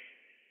one,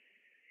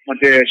 my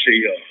dad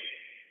said,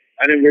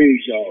 I didn't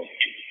raise y'all.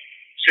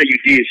 Say you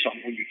did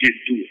something when you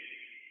didn't do it.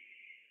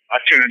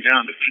 I turned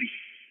down the plea.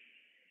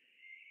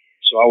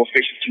 So I was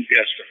facing 2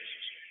 death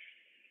sentences.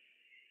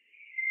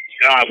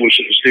 God was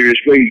a mysterious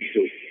grave,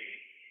 though.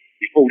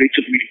 Before they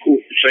took me to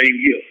court the same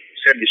year,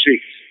 76.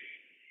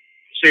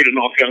 The state of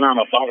North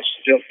Carolina abolished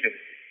the death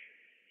penalty.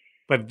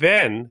 But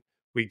then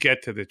we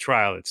get to the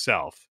trial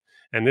itself.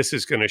 And this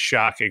is going to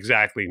shock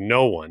exactly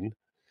no one.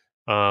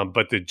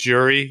 But the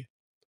jury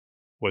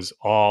was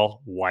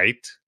all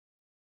white.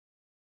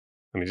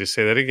 Let me just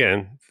say that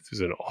again. This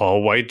is an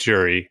all-white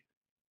jury,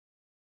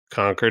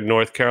 Concord,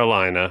 North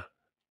Carolina,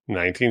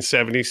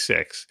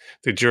 1976.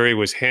 The jury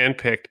was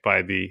handpicked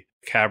by the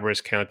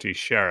Cabarrus County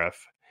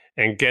Sheriff.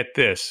 And get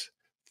this,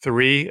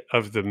 3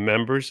 of the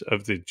members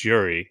of the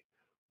jury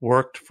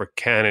worked for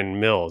Cannon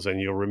Mills. And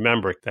you'll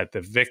remember that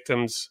the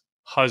victim's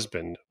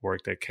husband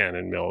worked at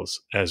Cannon Mills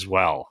as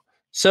well.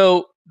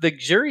 So the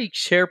jury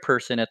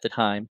chairperson at the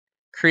time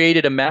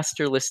created a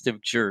master list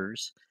of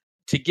jurors.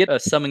 To get a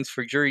summons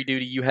for jury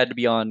duty, you had to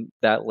be on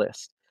that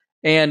list.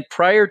 And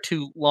prior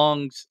to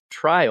Long's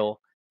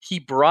trial, he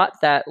brought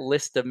that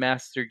list of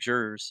master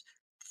jurors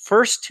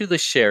first to the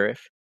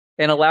sheriff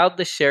and allowed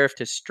the sheriff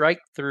to strike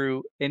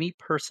through any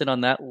person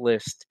on that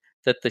list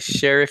that the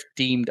sheriff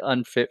deemed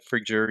unfit for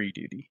jury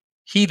duty.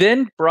 He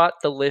then brought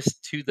the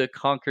list to the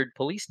Concord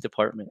Police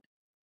Department.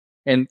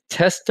 And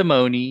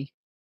testimony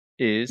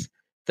is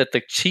that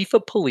the chief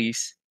of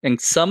police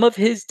and some of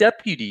his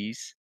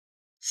deputies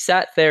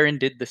sat there and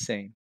did the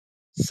same.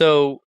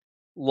 So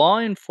law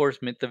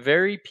enforcement, the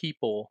very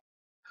people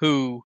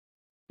who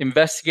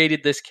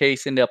investigated this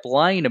case, ended up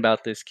lying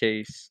about this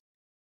case,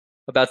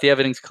 about the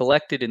evidence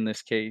collected in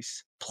this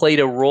case, played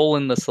a role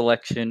in the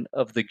selection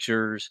of the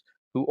jurors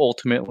who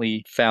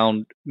ultimately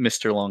found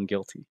Mr. Long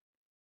guilty.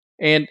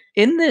 And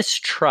in this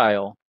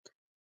trial,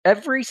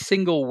 every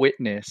single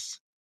witness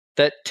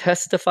that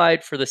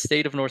testified for the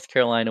state of North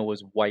Carolina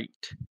was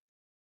white.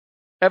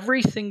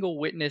 Every single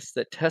witness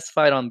that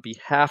testified on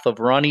behalf of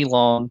Ronnie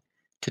Long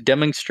to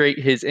demonstrate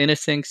his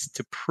innocence,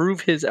 to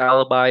prove his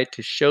alibi,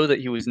 to show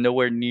that he was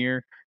nowhere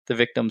near the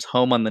victim's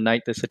home on the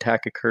night this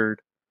attack occurred,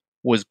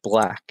 was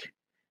black.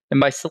 And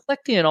by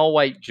selecting an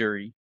all-white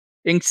jury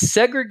in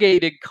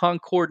segregated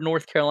Concord,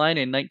 North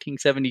Carolina in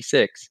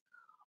 1976,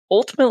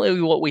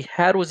 ultimately what we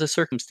had was a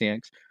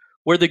circumstance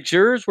where the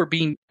jurors were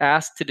being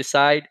asked to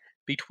decide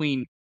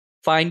between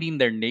finding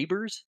their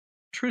neighbors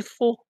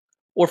truthful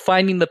or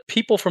finding the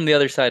people from the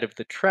other side of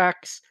the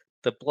tracks,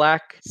 the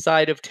black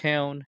side of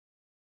town.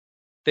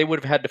 They would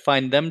have had to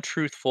find them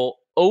truthful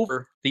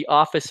over the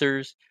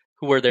officers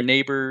who were their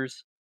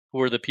neighbors, who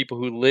were the people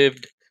who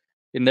lived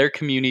in their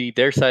community,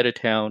 their side of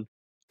town.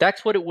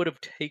 That's what it would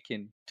have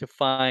taken to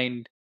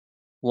find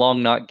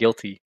Long not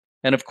guilty.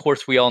 And of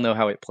course, we all know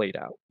how it played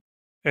out.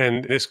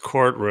 And this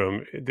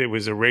courtroom, it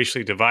was a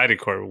racially divided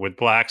courtroom with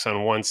blacks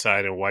on one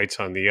side and whites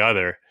on the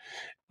other.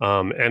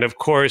 And of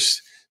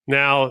course,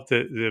 now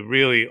the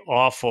really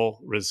awful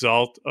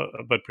result,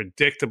 but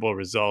predictable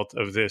result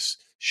of this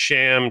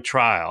sham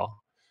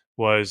trial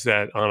was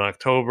that on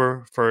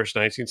October 1st,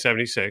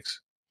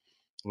 1976,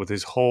 with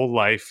his whole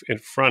life in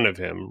front of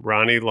him,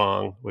 Ronnie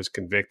Long was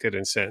convicted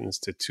and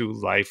sentenced to 2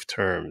 life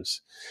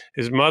terms.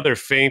 His mother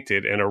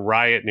fainted and a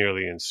riot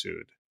nearly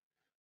ensued.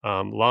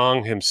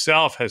 Long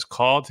himself has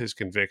called his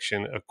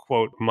conviction a,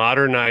 quote,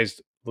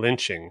 modernized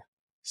lynching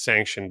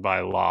sanctioned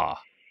by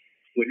law.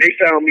 When they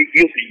found me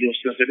guilty, they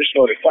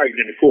started fighting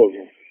in the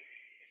courtroom.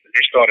 When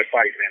they started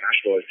fighting, man, I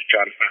started to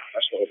try to find.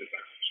 I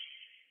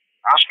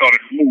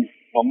started to move.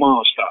 My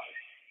mom stopped.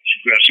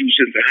 She was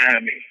sitting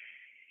behind me.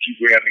 She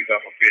grabbed me by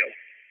my belt.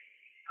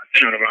 I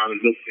turned around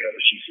and looked at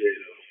her. She said,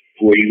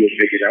 boy, you wouldn't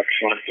make it out the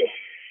front door.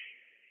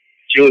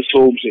 Judge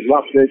told me, said,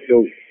 lock that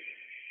door.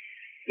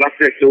 Lock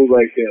that door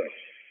right there.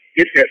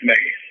 Get that man.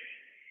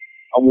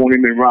 I want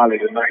him in Raleigh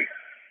tonight.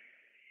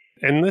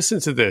 And listen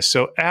to this.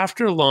 So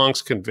after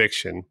Long's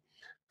conviction,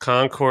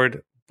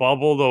 Concord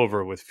bubbled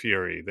over with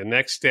fury. The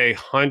next day,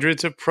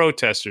 hundreds of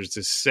protesters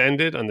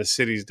descended on the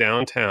city's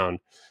downtown,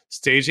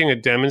 staging a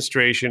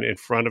demonstration in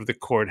front of the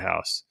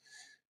courthouse.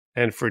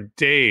 And for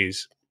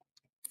days,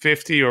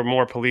 50 or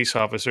more police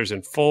officers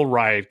in full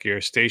riot gear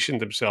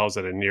stationed themselves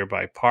at a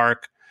nearby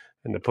park,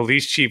 and the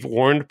police chief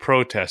warned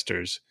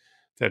protesters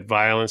that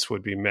violence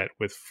would be met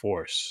with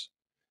force.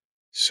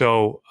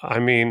 So, I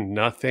mean,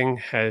 nothing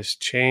has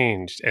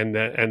changed. And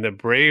the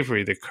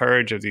bravery, the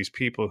courage of these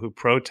people who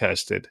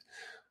protested,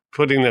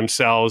 putting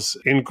themselves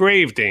in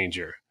grave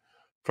danger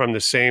from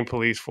the same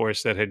police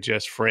force that had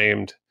just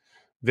framed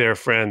their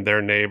friend,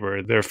 their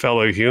neighbor, their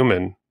fellow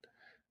human.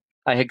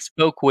 I had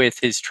spoke with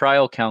his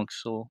trial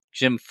counsel,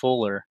 Jim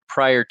Fuller,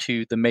 prior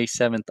to the May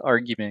 7th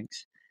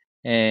arguments.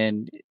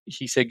 And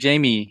he said,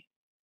 Jamie,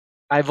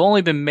 I've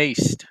only been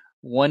maced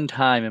one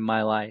time in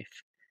my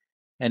life.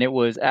 And it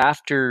was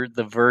after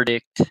the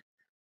verdict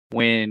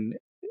when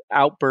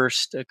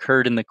outburst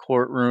occurred in the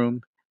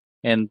courtroom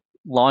and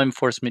law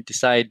enforcement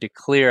decided to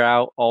clear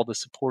out all the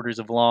supporters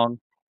of Long.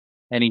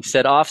 And he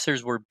said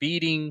officers were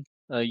beating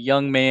a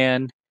young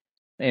man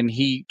and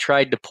he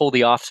tried to pull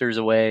the officers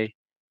away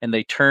and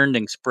they turned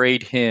and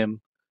sprayed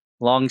him,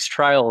 Long's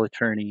trial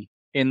attorney,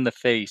 in the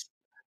face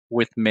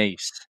with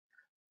mace.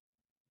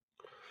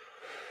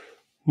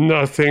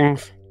 Nothing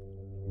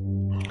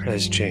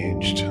has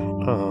changed.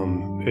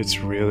 It's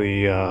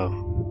really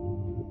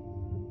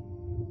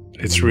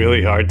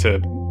hard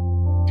to,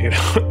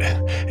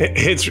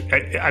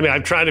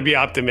 I'm trying to be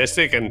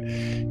optimistic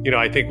and,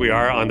 I think we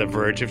are on the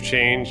verge of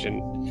change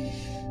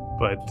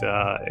but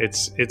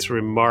it's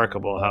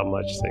remarkable how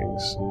much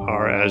things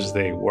are as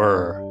they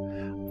were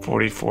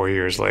 44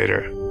 years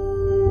later.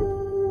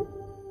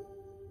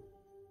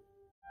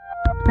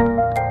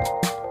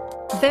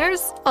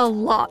 There's a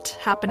lot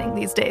happening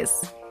these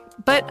days.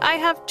 But I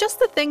have just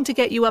the thing to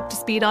get you up to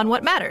speed on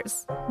what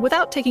matters,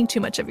 without taking too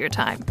much of your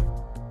time.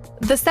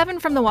 The 7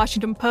 from the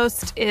Washington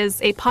Post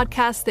is a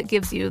podcast that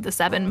gives you the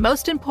 7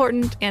 most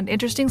important and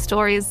interesting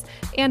stories,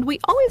 and we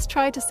always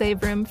try to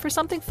save room for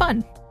something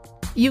fun.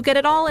 You get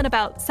it all in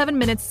about 7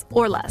 minutes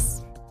or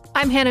less.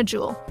 I'm Hannah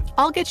Jewell.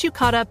 I'll get you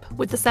caught up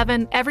with the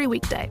 7 every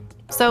weekday.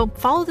 So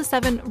follow the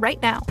 7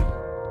 right now.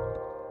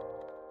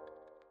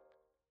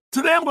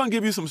 Today I'm going to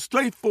give you some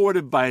straightforward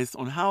advice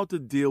on how to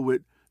deal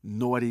with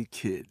naughty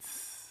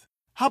kids.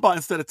 How about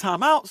instead of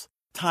timeouts,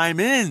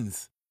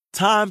 time-ins?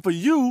 Time for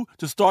you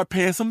to start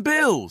paying some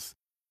bills.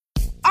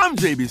 I'm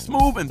JB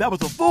Smoove, and that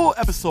was a full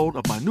episode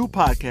of my new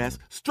podcast,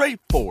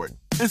 Straightforward,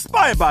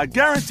 inspired by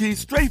guaranteed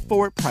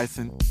straightforward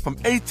pricing from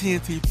AT&T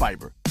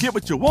Fiber. Get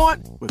what you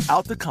want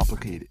without the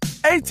complicated.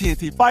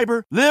 AT&T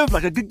Fiber, live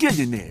like a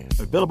gigillionaire.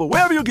 Available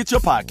wherever you get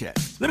your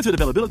podcasts. Limited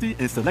availability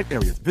in select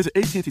areas. Visit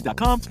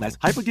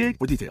AT&T.com/hypergig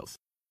for details.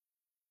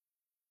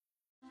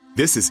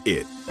 This is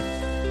it.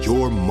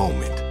 Your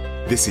moment.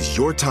 This is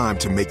your time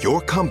to make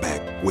your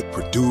comeback with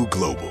Purdue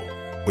Global.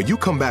 When you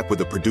come back with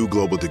a Purdue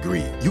Global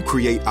degree, you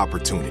create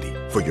opportunity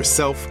for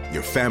yourself,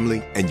 your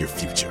family, and your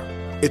future.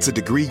 It's a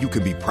degree you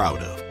can be proud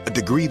of, a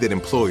degree that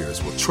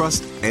employers will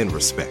trust and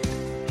respect.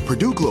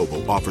 Purdue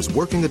Global offers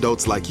working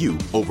adults like you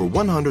over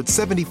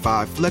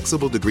 175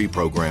 flexible degree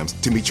programs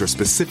to meet your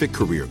specific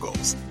career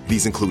goals.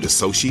 These include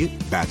associate,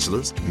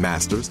 bachelor's,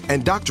 master's,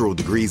 and doctoral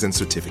degrees and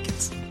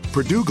certificates.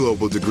 Purdue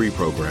Global degree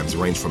programs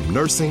range from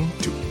nursing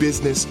to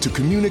business to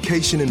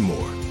communication and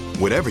more.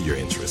 Whatever your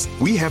interest,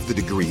 we have the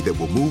degree that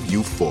will move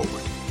you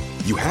forward.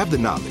 You have the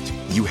knowledge,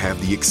 you have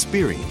the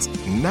experience.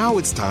 Now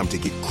it's time to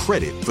get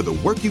credit for the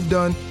work you've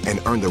done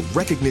and earn the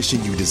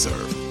recognition you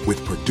deserve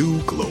with Purdue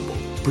Global,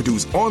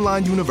 Purdue's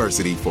online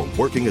university for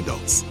working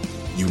adults.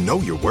 You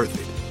know you're worth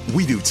it.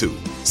 We do too.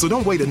 So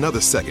don't wait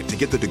another second to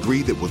get the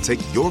degree that will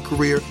take your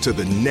career to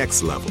the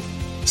next level.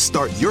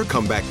 Start your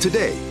comeback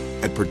today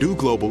at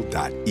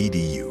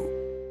purdueglobal.edu.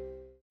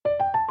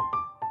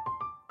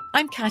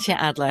 I'm Katya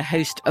Adler,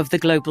 host of The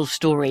Global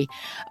Story.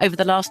 Over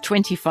the last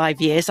 25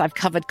 years, I've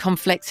covered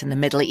conflicts in the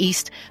Middle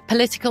East,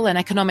 political and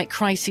economic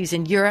crises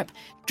in Europe,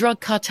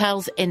 drug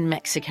cartels in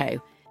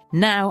Mexico.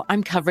 Now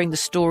I'm covering the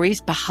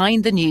stories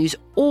behind the news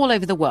all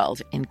over the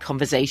world in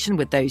conversation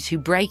with those who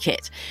break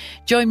it.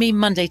 Join me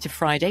Monday to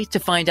Friday to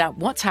find out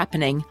what's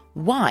happening,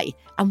 why,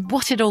 and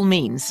what it all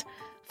means.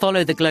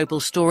 Follow The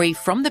Global Story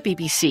from the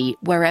BBC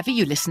wherever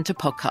you listen to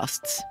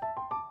podcasts.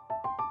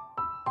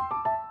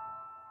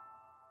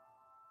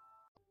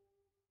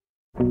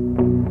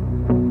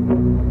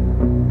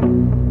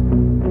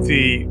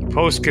 The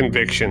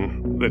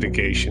post-conviction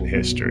litigation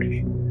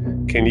history.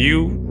 Can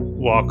you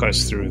walk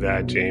us through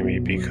that, Jamie?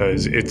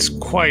 Because it's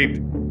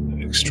quite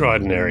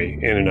extraordinary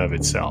in and of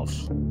itself.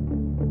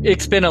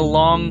 It's been a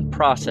long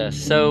process.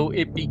 So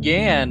it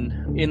began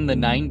in the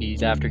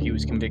 90s after he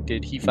was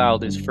convicted. He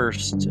filed his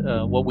first,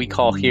 what we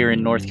call here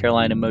in North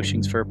Carolina,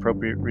 motions for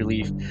appropriate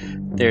relief.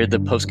 They're the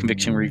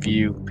post-conviction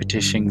review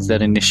petitions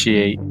that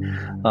initiate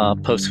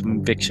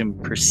post-conviction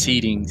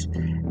proceedings.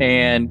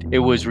 And it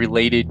was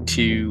related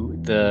to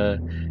the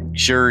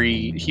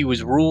jury he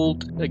was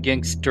ruled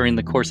against during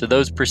the course of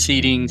those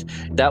proceedings.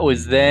 That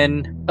was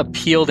then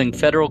appealed in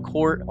federal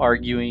court,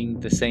 arguing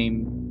the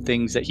same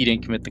things, that he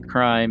didn't commit the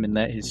crime and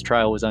that his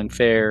trial was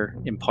unfair,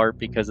 in part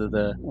because of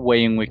the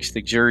way in which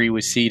the jury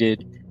was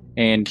seated,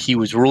 and he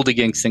was ruled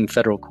against in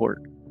federal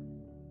court.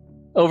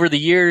 Over the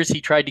years,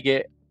 he tried to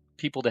get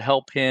people to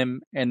help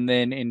him, and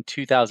then in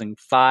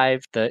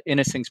 2005, the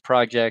Innocence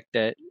Project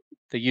at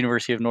the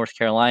University of North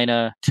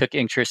Carolina took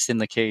interest in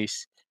the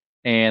case,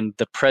 and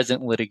the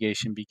present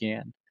litigation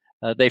began.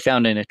 They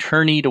found an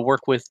attorney to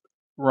work with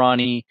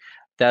Ronnie.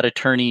 That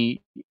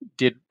attorney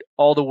did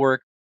all the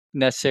work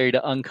necessary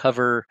to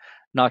uncover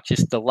not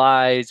just the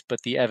lies,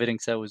 but the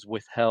evidence that was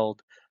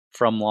withheld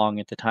from Long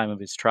at the time of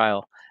his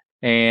trial.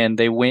 And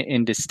they went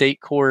into state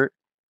court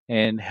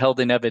and held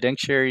an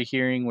evidentiary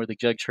hearing where the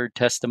judge heard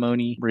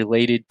testimony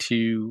related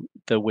to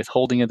the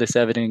withholding of this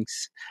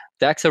evidence.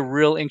 That's a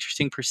real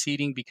interesting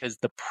proceeding because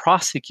the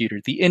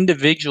prosecutor, the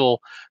individual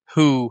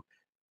who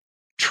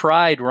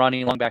tried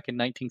Ronnie Long back in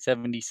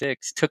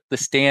 1976, took the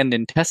stand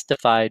and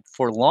testified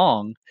for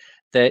Long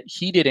that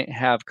he didn't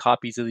have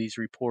copies of these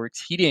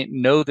reports. He didn't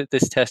know that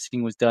this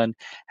testing was done.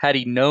 Had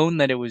he known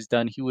that it was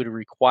done, he would have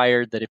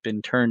required that it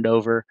been turned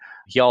over.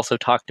 He also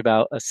talked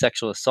about a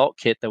sexual assault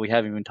kit that we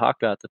haven't even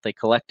talked about, that they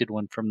collected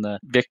one from the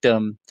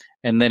victim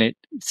and then it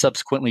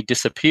subsequently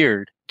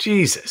disappeared.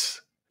 Jesus.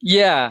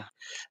 Yeah.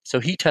 So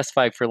he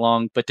testified for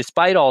Long. But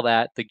despite all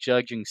that, the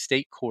judge in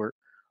state court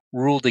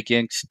ruled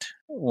against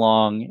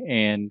Long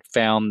and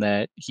found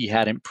that he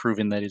hadn't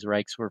proven that his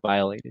rights were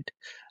violated.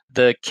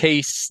 The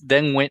case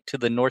then went to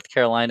the North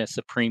Carolina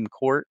Supreme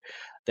Court.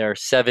 There are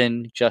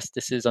 7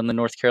 justices on the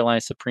North Carolina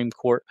Supreme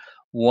Court.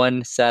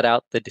 1 sat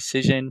out the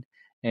decision,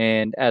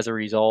 and as a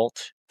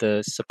result,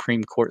 the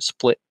Supreme Court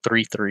split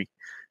 3-3.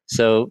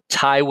 So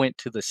tie went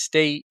to the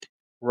state.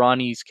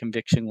 Ronnie's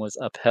conviction was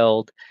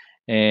upheld,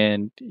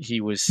 and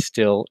he was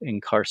still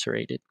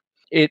incarcerated.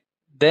 It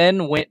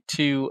then went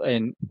to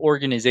an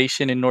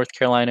organization in North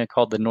Carolina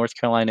called the North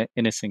Carolina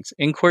Innocence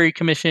Inquiry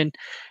Commission.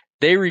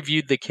 They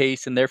reviewed the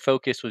case, and their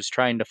focus was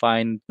trying to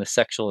find the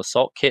sexual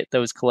assault kit that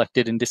was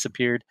collected and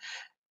disappeared.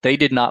 They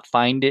did not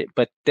find it,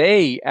 but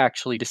they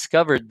actually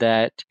discovered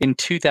that in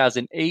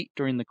 2008,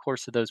 during the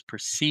course of those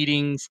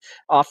proceedings,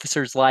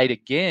 officers lied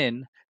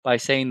again by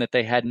saying that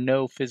they had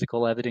no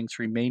physical evidence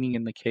remaining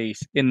in the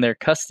case in their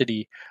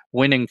custody,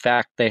 when in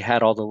fact they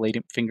had all the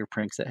latent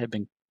fingerprints that had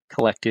been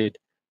collected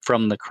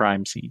from the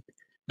crime scene.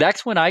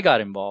 That's when I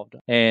got involved.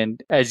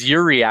 And as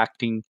you're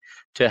reacting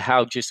to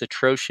how just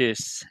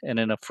atrocious and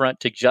an affront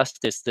to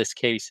justice this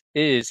case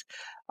is,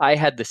 I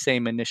had the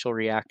same initial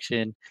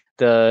reaction.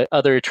 The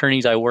other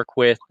attorneys I work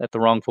with at the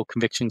Wrongful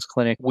Convictions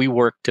Clinic, we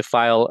worked to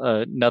file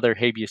another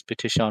habeas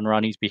petition on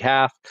Ronnie's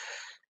behalf.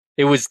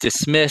 It was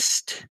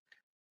dismissed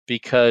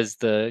because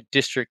the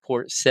district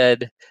court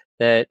said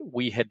that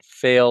we had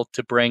failed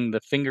to bring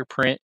the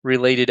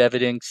fingerprint-related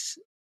evidence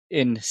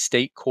in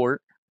state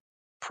court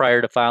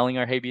prior to filing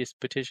our habeas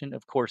petition.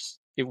 Of course,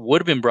 it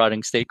would have been brought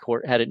in state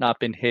court had it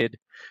not been hid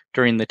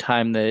during the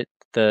time that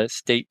the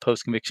state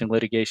post-conviction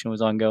litigation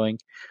was ongoing.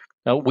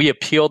 We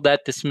appealed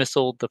that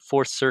dismissal. The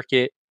Fourth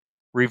Circuit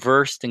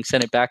reversed and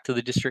sent it back to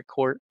the district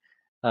court.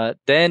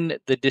 Then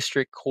the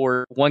district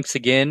court once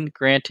again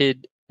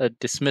granted a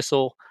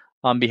dismissal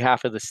on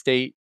behalf of the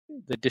state.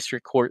 The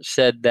district court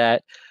said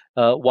that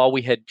while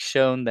we had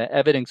shown that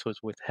evidence was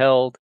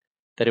withheld,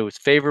 that it was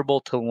favorable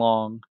to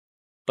Long,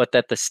 but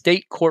that the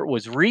state court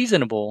was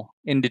reasonable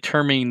in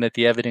determining that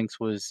the evidence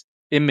was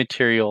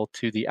immaterial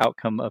to the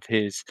outcome of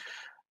his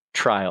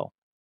trial.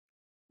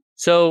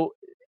 So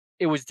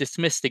it was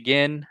dismissed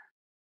again,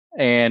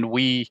 and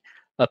we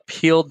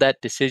appealed that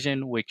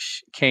decision,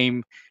 which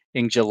came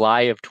in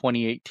July of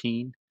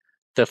 2018.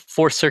 The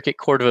Fourth Circuit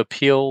Court of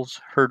Appeals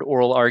heard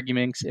oral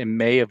arguments in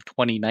May of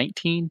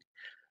 2019.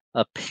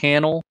 A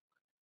panel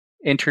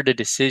entered a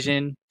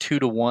decision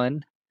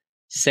 2-1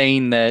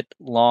 saying that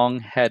Long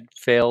had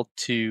failed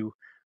to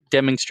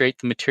demonstrate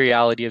the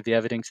materiality of the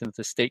evidence and that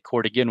the state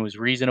court, again, was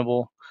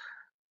reasonable.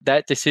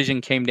 That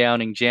decision came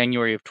down in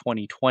January of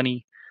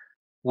 2020.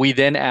 We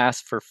then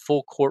asked for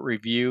full court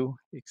review.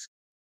 It's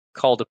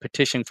called a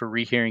petition for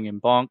rehearing en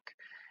banc.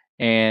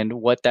 And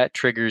what that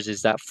triggers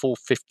is that full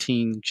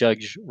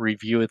 15-judge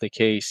review of the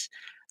case.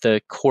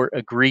 The court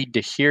agreed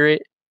to hear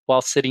it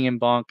while sitting en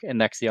banc, and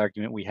that's the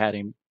argument we had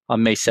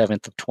on May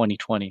 7th of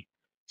 2020.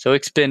 So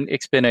it's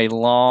been a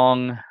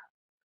long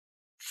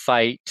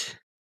fight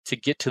to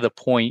get to the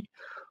point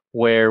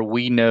where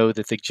we know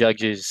that the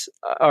judges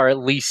are at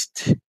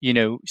least,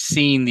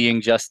 seeing the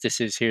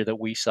injustices here that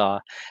we saw,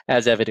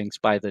 as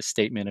evidenced by the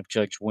statement of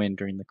Judge Wynn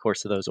during the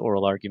course of those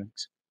oral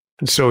arguments.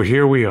 And so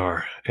here we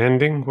are,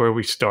 ending where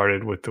we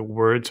started with the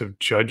words of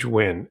Judge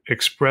Wynn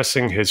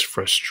expressing his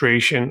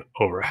frustration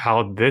over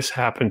how this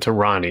happened to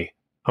Ronnie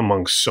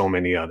among so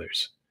many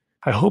others.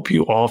 I hope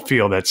you all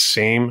feel that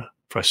same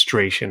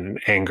frustration and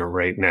anger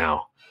right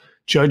now.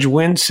 Judge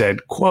Wynn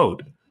said,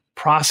 quote,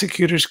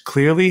 prosecutors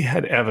clearly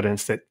had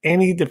evidence that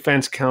any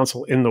defense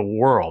counsel in the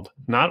world,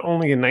 not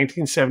only in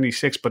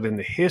 1976, but in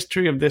the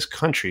history of this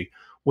country,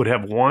 would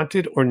have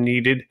wanted or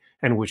needed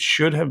and which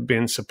should have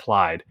been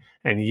supplied,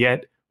 and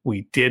yet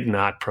we did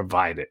not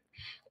provide it.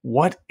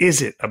 What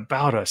is it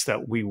about us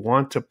that we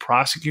want to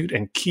prosecute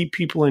and keep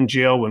people in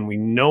jail when we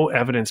know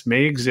evidence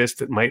may exist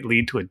that might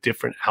lead to a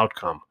different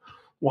outcome?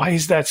 Why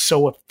is that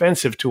so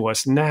offensive to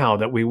us now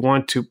that we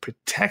want to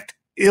protect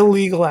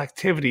illegal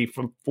activity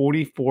from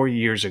 44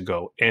 years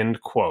ago,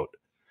 end quote.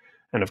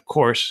 And of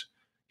course,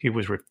 he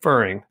was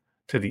referring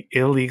to the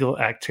illegal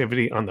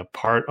activity on the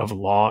part of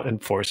law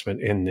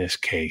enforcement in this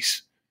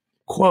case.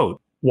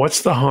 Quote,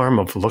 what's the harm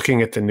of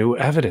looking at the new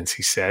evidence,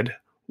 he said.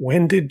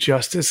 When did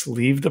justice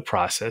leave the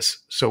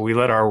process so we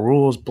let our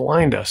rules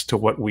blind us to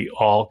what we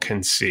all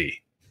can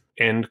see?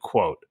 End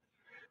quote.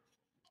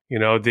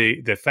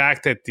 The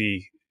fact that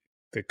the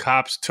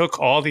cops took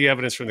all the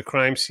evidence from the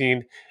crime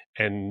scene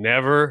and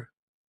never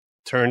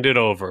turned it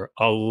over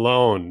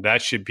alone,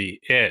 that should be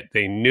it.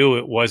 They knew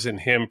it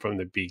wasn't him from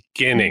the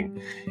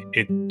beginning.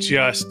 It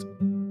just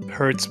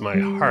hurts my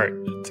heart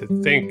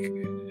to think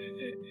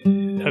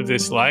of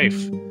this life,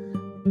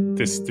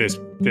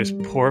 this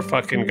poor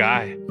fucking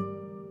guy.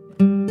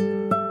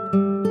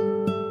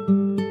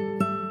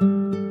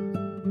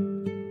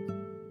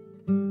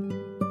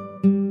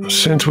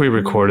 Since we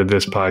recorded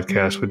this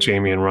podcast with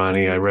Jamie and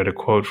Ronnie, I read a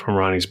quote from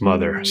Ronnie's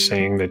mother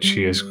saying that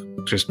she is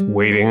just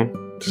waiting.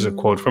 This is a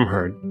quote from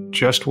her,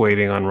 just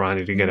waiting on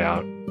Ronnie to get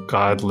out.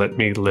 God, let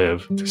me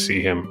live to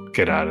see him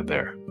get out of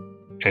there.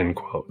 End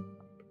quote.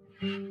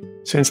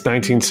 Since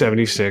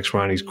 1976,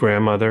 Ronnie's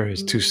grandmother,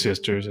 his two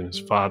sisters, and his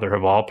father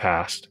have all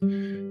passed.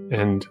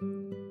 And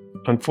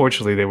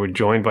unfortunately, they were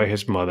joined by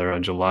his mother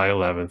on July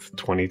 11th,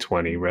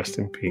 2020. Rest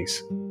in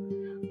peace.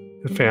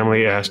 The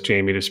family asked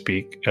Jamie to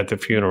speak at the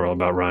funeral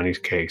about Ronnie's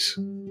case.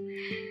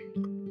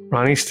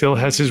 Ronnie still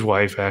has his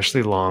wife,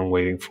 Ashley Long,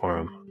 waiting for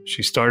him.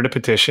 She started a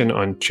petition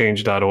on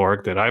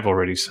change.org that I've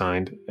already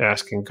signed,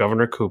 asking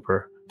Governor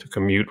Cooper to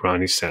commute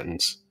Ronnie's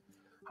sentence.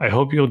 I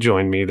hope you'll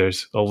join me.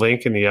 There's a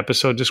link in the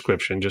episode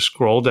description. Just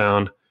scroll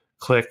down,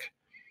 click,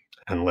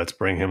 and let's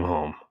bring him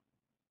home.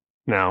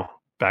 Now,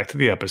 back to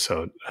the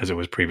episode as it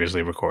was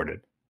previously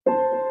recorded.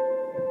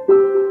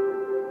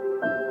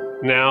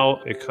 Now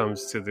it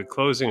comes to the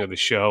closing of the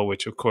show,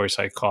 which of course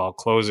I call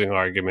closing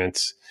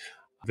arguments.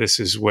 This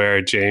is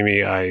where,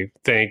 Jamie, I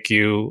thank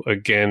you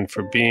again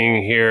for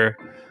being here.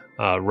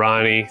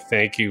 Ronnie,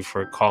 thank you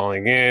for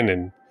calling in.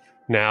 And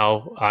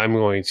now I'm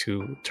going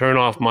to turn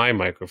off my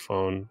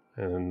microphone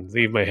and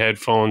leave my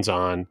headphones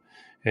on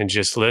and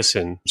just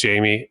listen.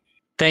 Jamie.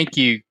 Thank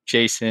you,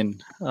 Jason.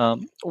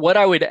 What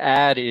I would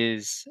add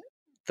is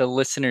the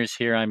listeners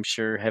here, I'm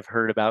sure, have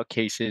heard about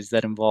cases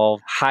that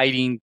involve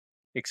hiding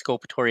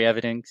exculpatory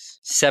evidence.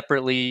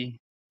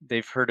 Separately,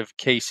 they've heard of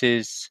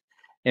cases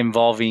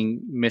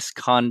involving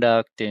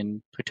misconduct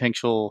and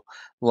potential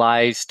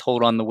lies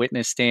told on the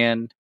witness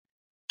stand,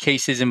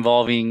 cases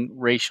involving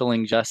racial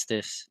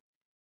injustice.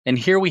 And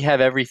here we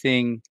have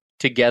everything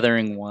together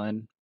in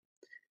one.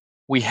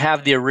 We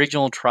have the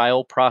original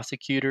trial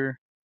prosecutor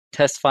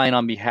testifying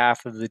on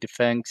behalf of the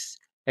defense,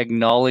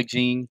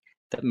 acknowledging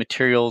that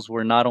materials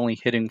were not only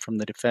hidden from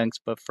the defense,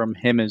 but from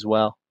him as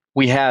well.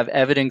 We have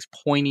evidence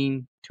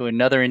pointing to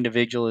another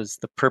individual as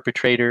the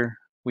perpetrator.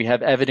 We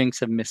have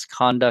evidence of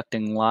misconduct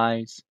and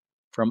lies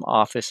from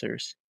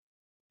officers.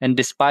 And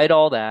despite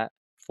all that,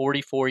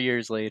 44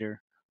 years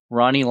later,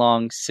 Ronnie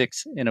Long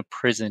sits in a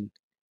prison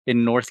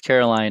in North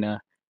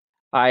Carolina.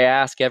 I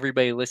ask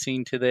everybody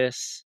listening to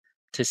this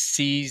to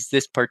seize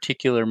this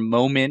particular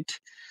moment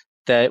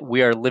that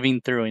we are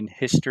living through in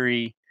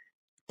history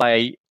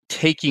by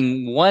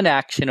taking one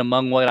action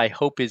among what I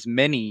hope is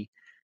many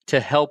to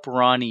help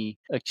Ronnie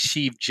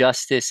achieve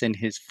justice and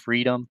his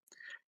freedom.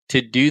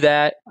 To do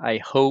that, I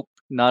hope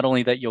not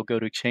only that you'll go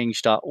to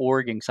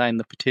change.org and sign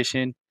the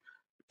petition,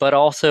 but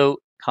also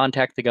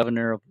contact the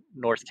governor of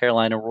North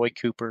Carolina, Roy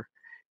Cooper.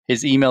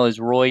 His email is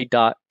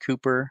roy.cooper,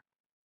 Cooper,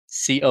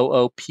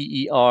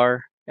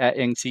 at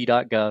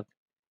nc.gov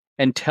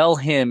and tell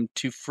him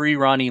to free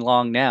Ronnie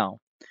Long now.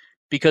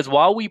 Because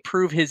while we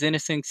prove his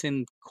innocence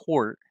in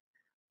court,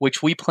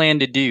 which we plan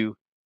to do,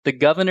 the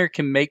governor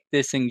can make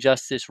this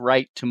injustice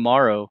right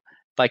tomorrow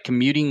by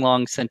commuting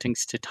Long's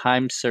sentence to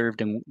time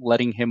served and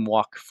letting him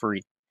walk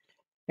free.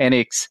 And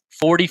it's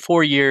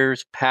 44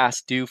 years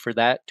past due for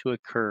that to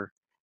occur.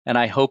 And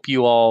I hope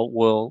you all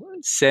will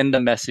send a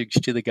message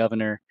to the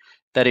governor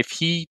that if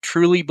he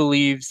truly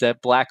believes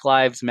that Black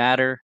lives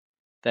matter,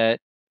 that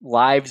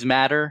lives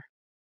matter,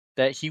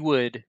 that he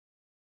would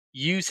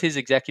use his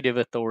executive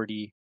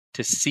authority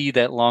to see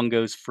that Long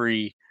goes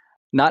free,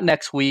 not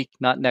next week,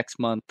 not next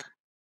month,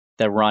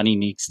 that Ronnie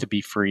needs to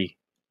be free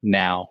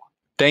now.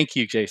 Thank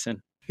you,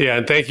 Jason. Yeah,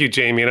 and thank you,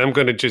 Jamie. And I'm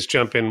going to just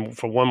jump in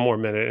for one more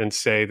minute and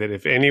say that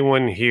if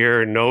anyone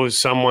here knows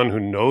someone who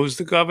knows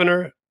the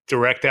governor,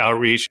 direct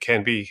outreach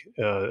can be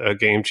a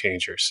game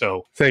changer.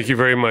 So thank you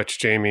very much,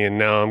 Jamie. And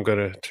now I'm going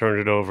to turn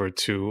it over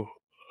to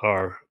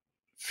our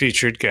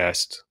featured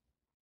guest,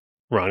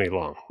 Ronnie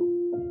Long.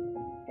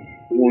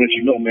 I want to let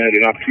you know, man,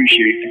 that I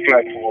appreciate the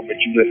platform that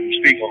you let me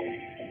speak on.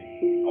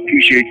 I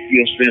appreciate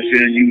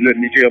you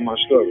letting me tell my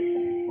story.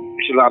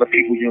 There's a lot of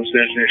people,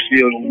 that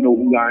still don't know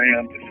who I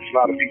am. There's a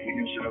lot of people,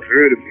 have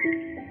heard of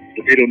me,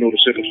 but they don't know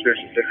the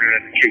circumstances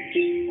behind the case.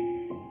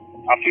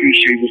 I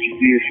appreciate what you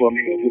did for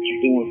me or what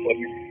you're doing for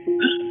me.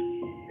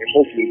 And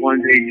hopefully one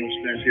day,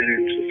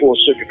 the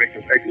Fourth Circuit make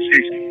a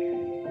decision.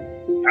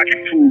 I can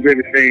prove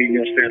everything,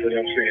 that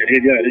I'm saying.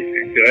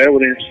 The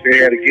evidence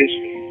they had against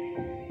me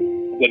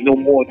was no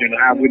more than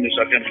eyewitness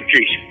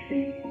identification.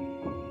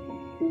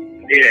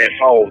 They had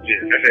flaws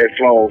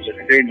in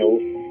it. They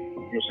know.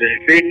 If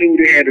they knew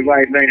they had the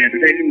right man,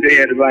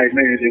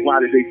 then why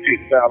did they pick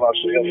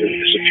biological evidence to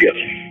disappear?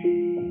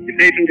 If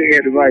they knew they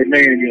had the right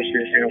man,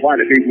 why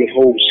did they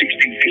withhold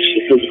 16 pieces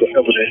of physical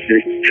evidence that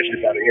tested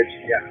by the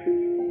FBI?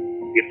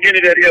 If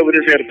any of that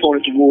evidence had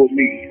pointed toward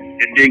me,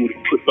 then they would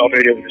have put all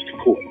that evidence to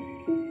court.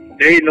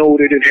 They know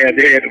they had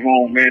the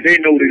wrong man. They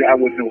know that I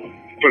was the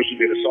person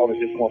that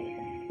assaulted this woman.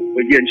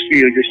 But yet they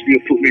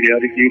still put me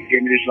there. They gave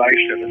me this life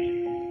sentence.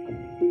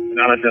 And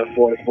I've done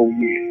 44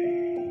 years.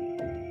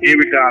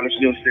 Irregardless,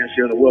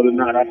 whether or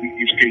not I beat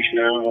this case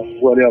now or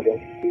whatever,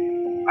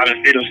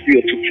 they done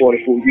still took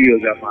 44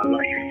 years out of my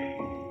life.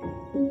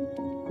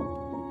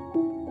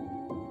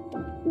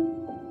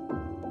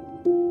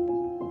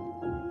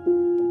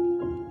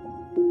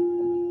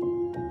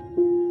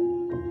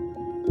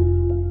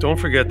 Don't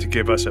forget to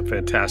give us a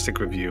fantastic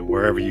review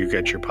wherever you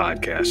get your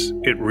podcasts.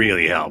 It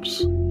really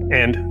helps.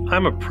 And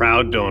I'm a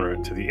proud donor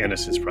to the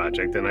Innocence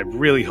Project, and I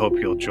really hope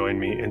you'll join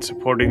me in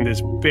supporting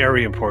this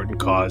very important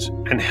cause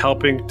and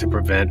helping to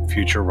prevent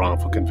future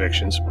wrongful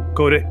convictions.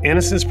 Go to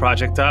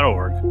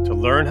innocenceproject.org to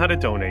learn how to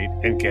donate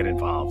and get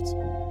involved.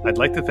 I'd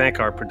like to thank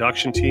our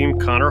production team,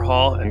 Connor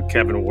Hall and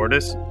Kevin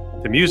Wardis.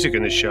 The music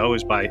in the show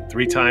is by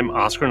three-time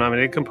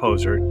Oscar-nominated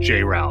composer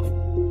Jay Ralph.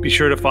 Be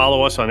sure to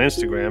follow us on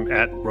Instagram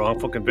at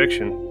Wrongful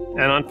Conviction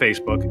and on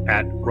Facebook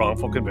at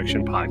Wrongful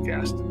Conviction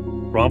Podcast.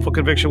 Wrongful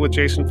Conviction with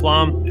Jason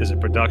Flom is a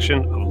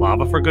production of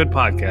Lava for Good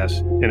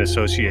podcast in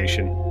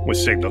association with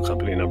Signal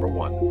Company No.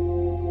 1.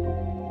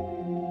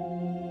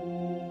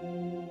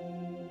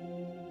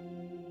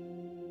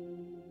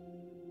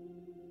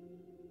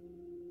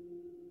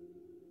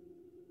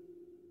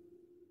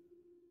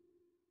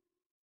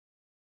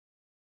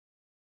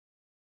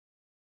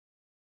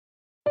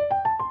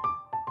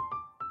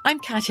 I'm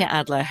Katya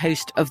Adler,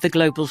 host of The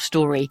Global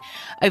Story.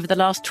 Over the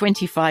last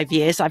 25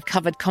 years, I've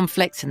covered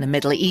conflicts in the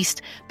Middle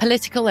East,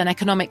 political and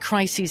economic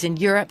crises in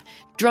Europe,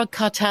 drug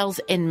cartels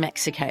in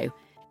Mexico.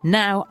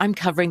 Now I'm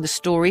covering the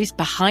stories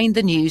behind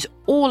the news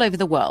all over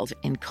the world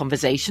in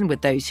conversation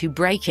with those who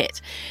break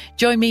it.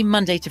 Join me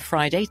Monday to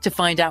Friday to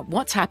find out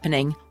what's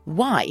happening,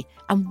 why,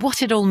 and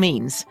what it all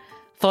means.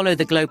 Follow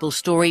The Global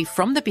Story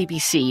from the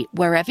BBC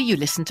wherever you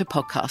listen to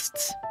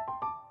podcasts.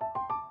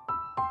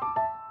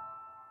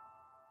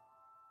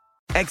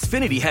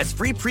 Xfinity has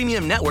free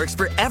premium networks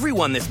for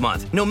everyone this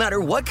month, no matter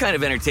what kind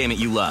of entertainment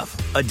you love.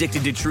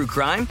 Addicted to true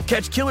crime?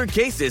 Catch killer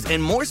cases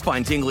and more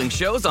spine-tingling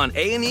shows on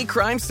A&E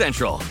Crime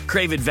Central.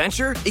 Crave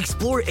adventure?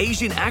 Explore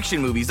Asian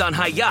action movies on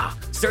Hi-Ya.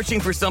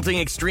 Searching for something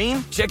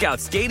extreme? Check out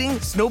skating,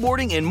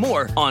 snowboarding, and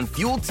more on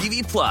Fuel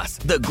TV Plus,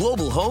 the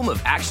global home of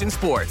action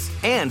sports.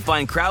 And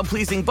find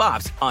crowd-pleasing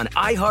bops on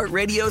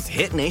iHeartRadio's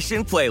Hit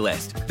Nation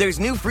playlist. There's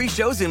new free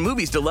shows and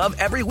movies to love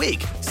every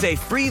week. Say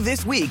free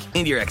this week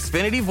in your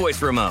Xfinity voice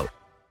remote.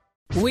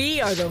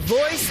 We are the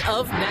voice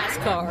of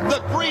NASCAR. The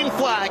green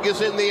flag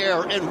is in the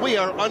air, and we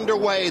are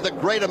underway. The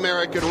Great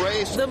American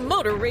Race. The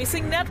Motor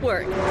Racing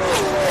Network.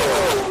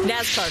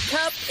 NASCAR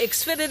Cup,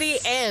 Xfinity,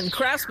 and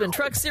Craftsman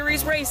Truck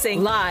Series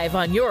Racing live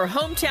on your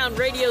hometown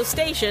radio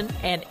station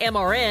and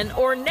MRN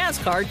or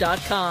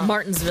NASCAR.com.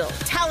 Martinsville,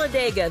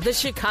 Talladega, the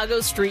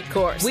Chicago Street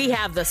Course. We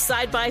have the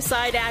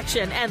side-by-side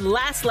action and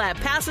last lap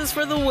passes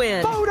for the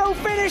win. Photo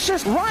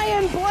finishes.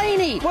 Ryan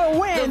Blaney will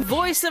win. The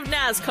voice of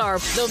NASCAR,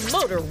 the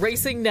Motor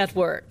Racing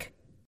Network.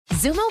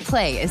 Xumo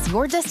Play is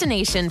your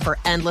destination for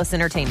endless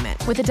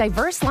entertainment. With a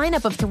diverse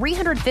lineup of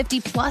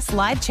 350 plus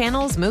live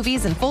channels,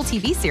 movies, and full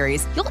TV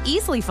series, you'll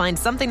easily find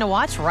something to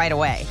watch right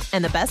away.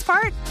 And the best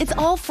part? It's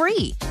all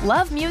free.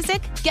 Love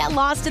music? Get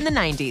lost in the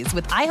 90s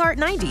with iHeart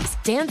 90s,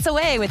 dance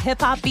away with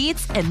hip-hop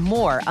beats, and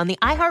more on the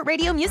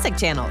iHeartRadio music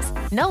channels.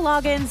 No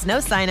logins, no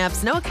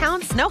signups, no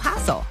accounts, no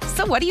hassle.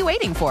 So what are you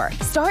waiting for?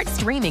 Start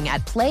streaming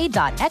at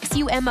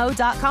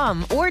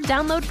play.xumo.com or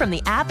download from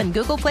the app and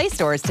Google Play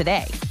stores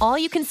today. All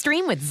you can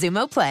stream with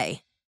Xumo Play.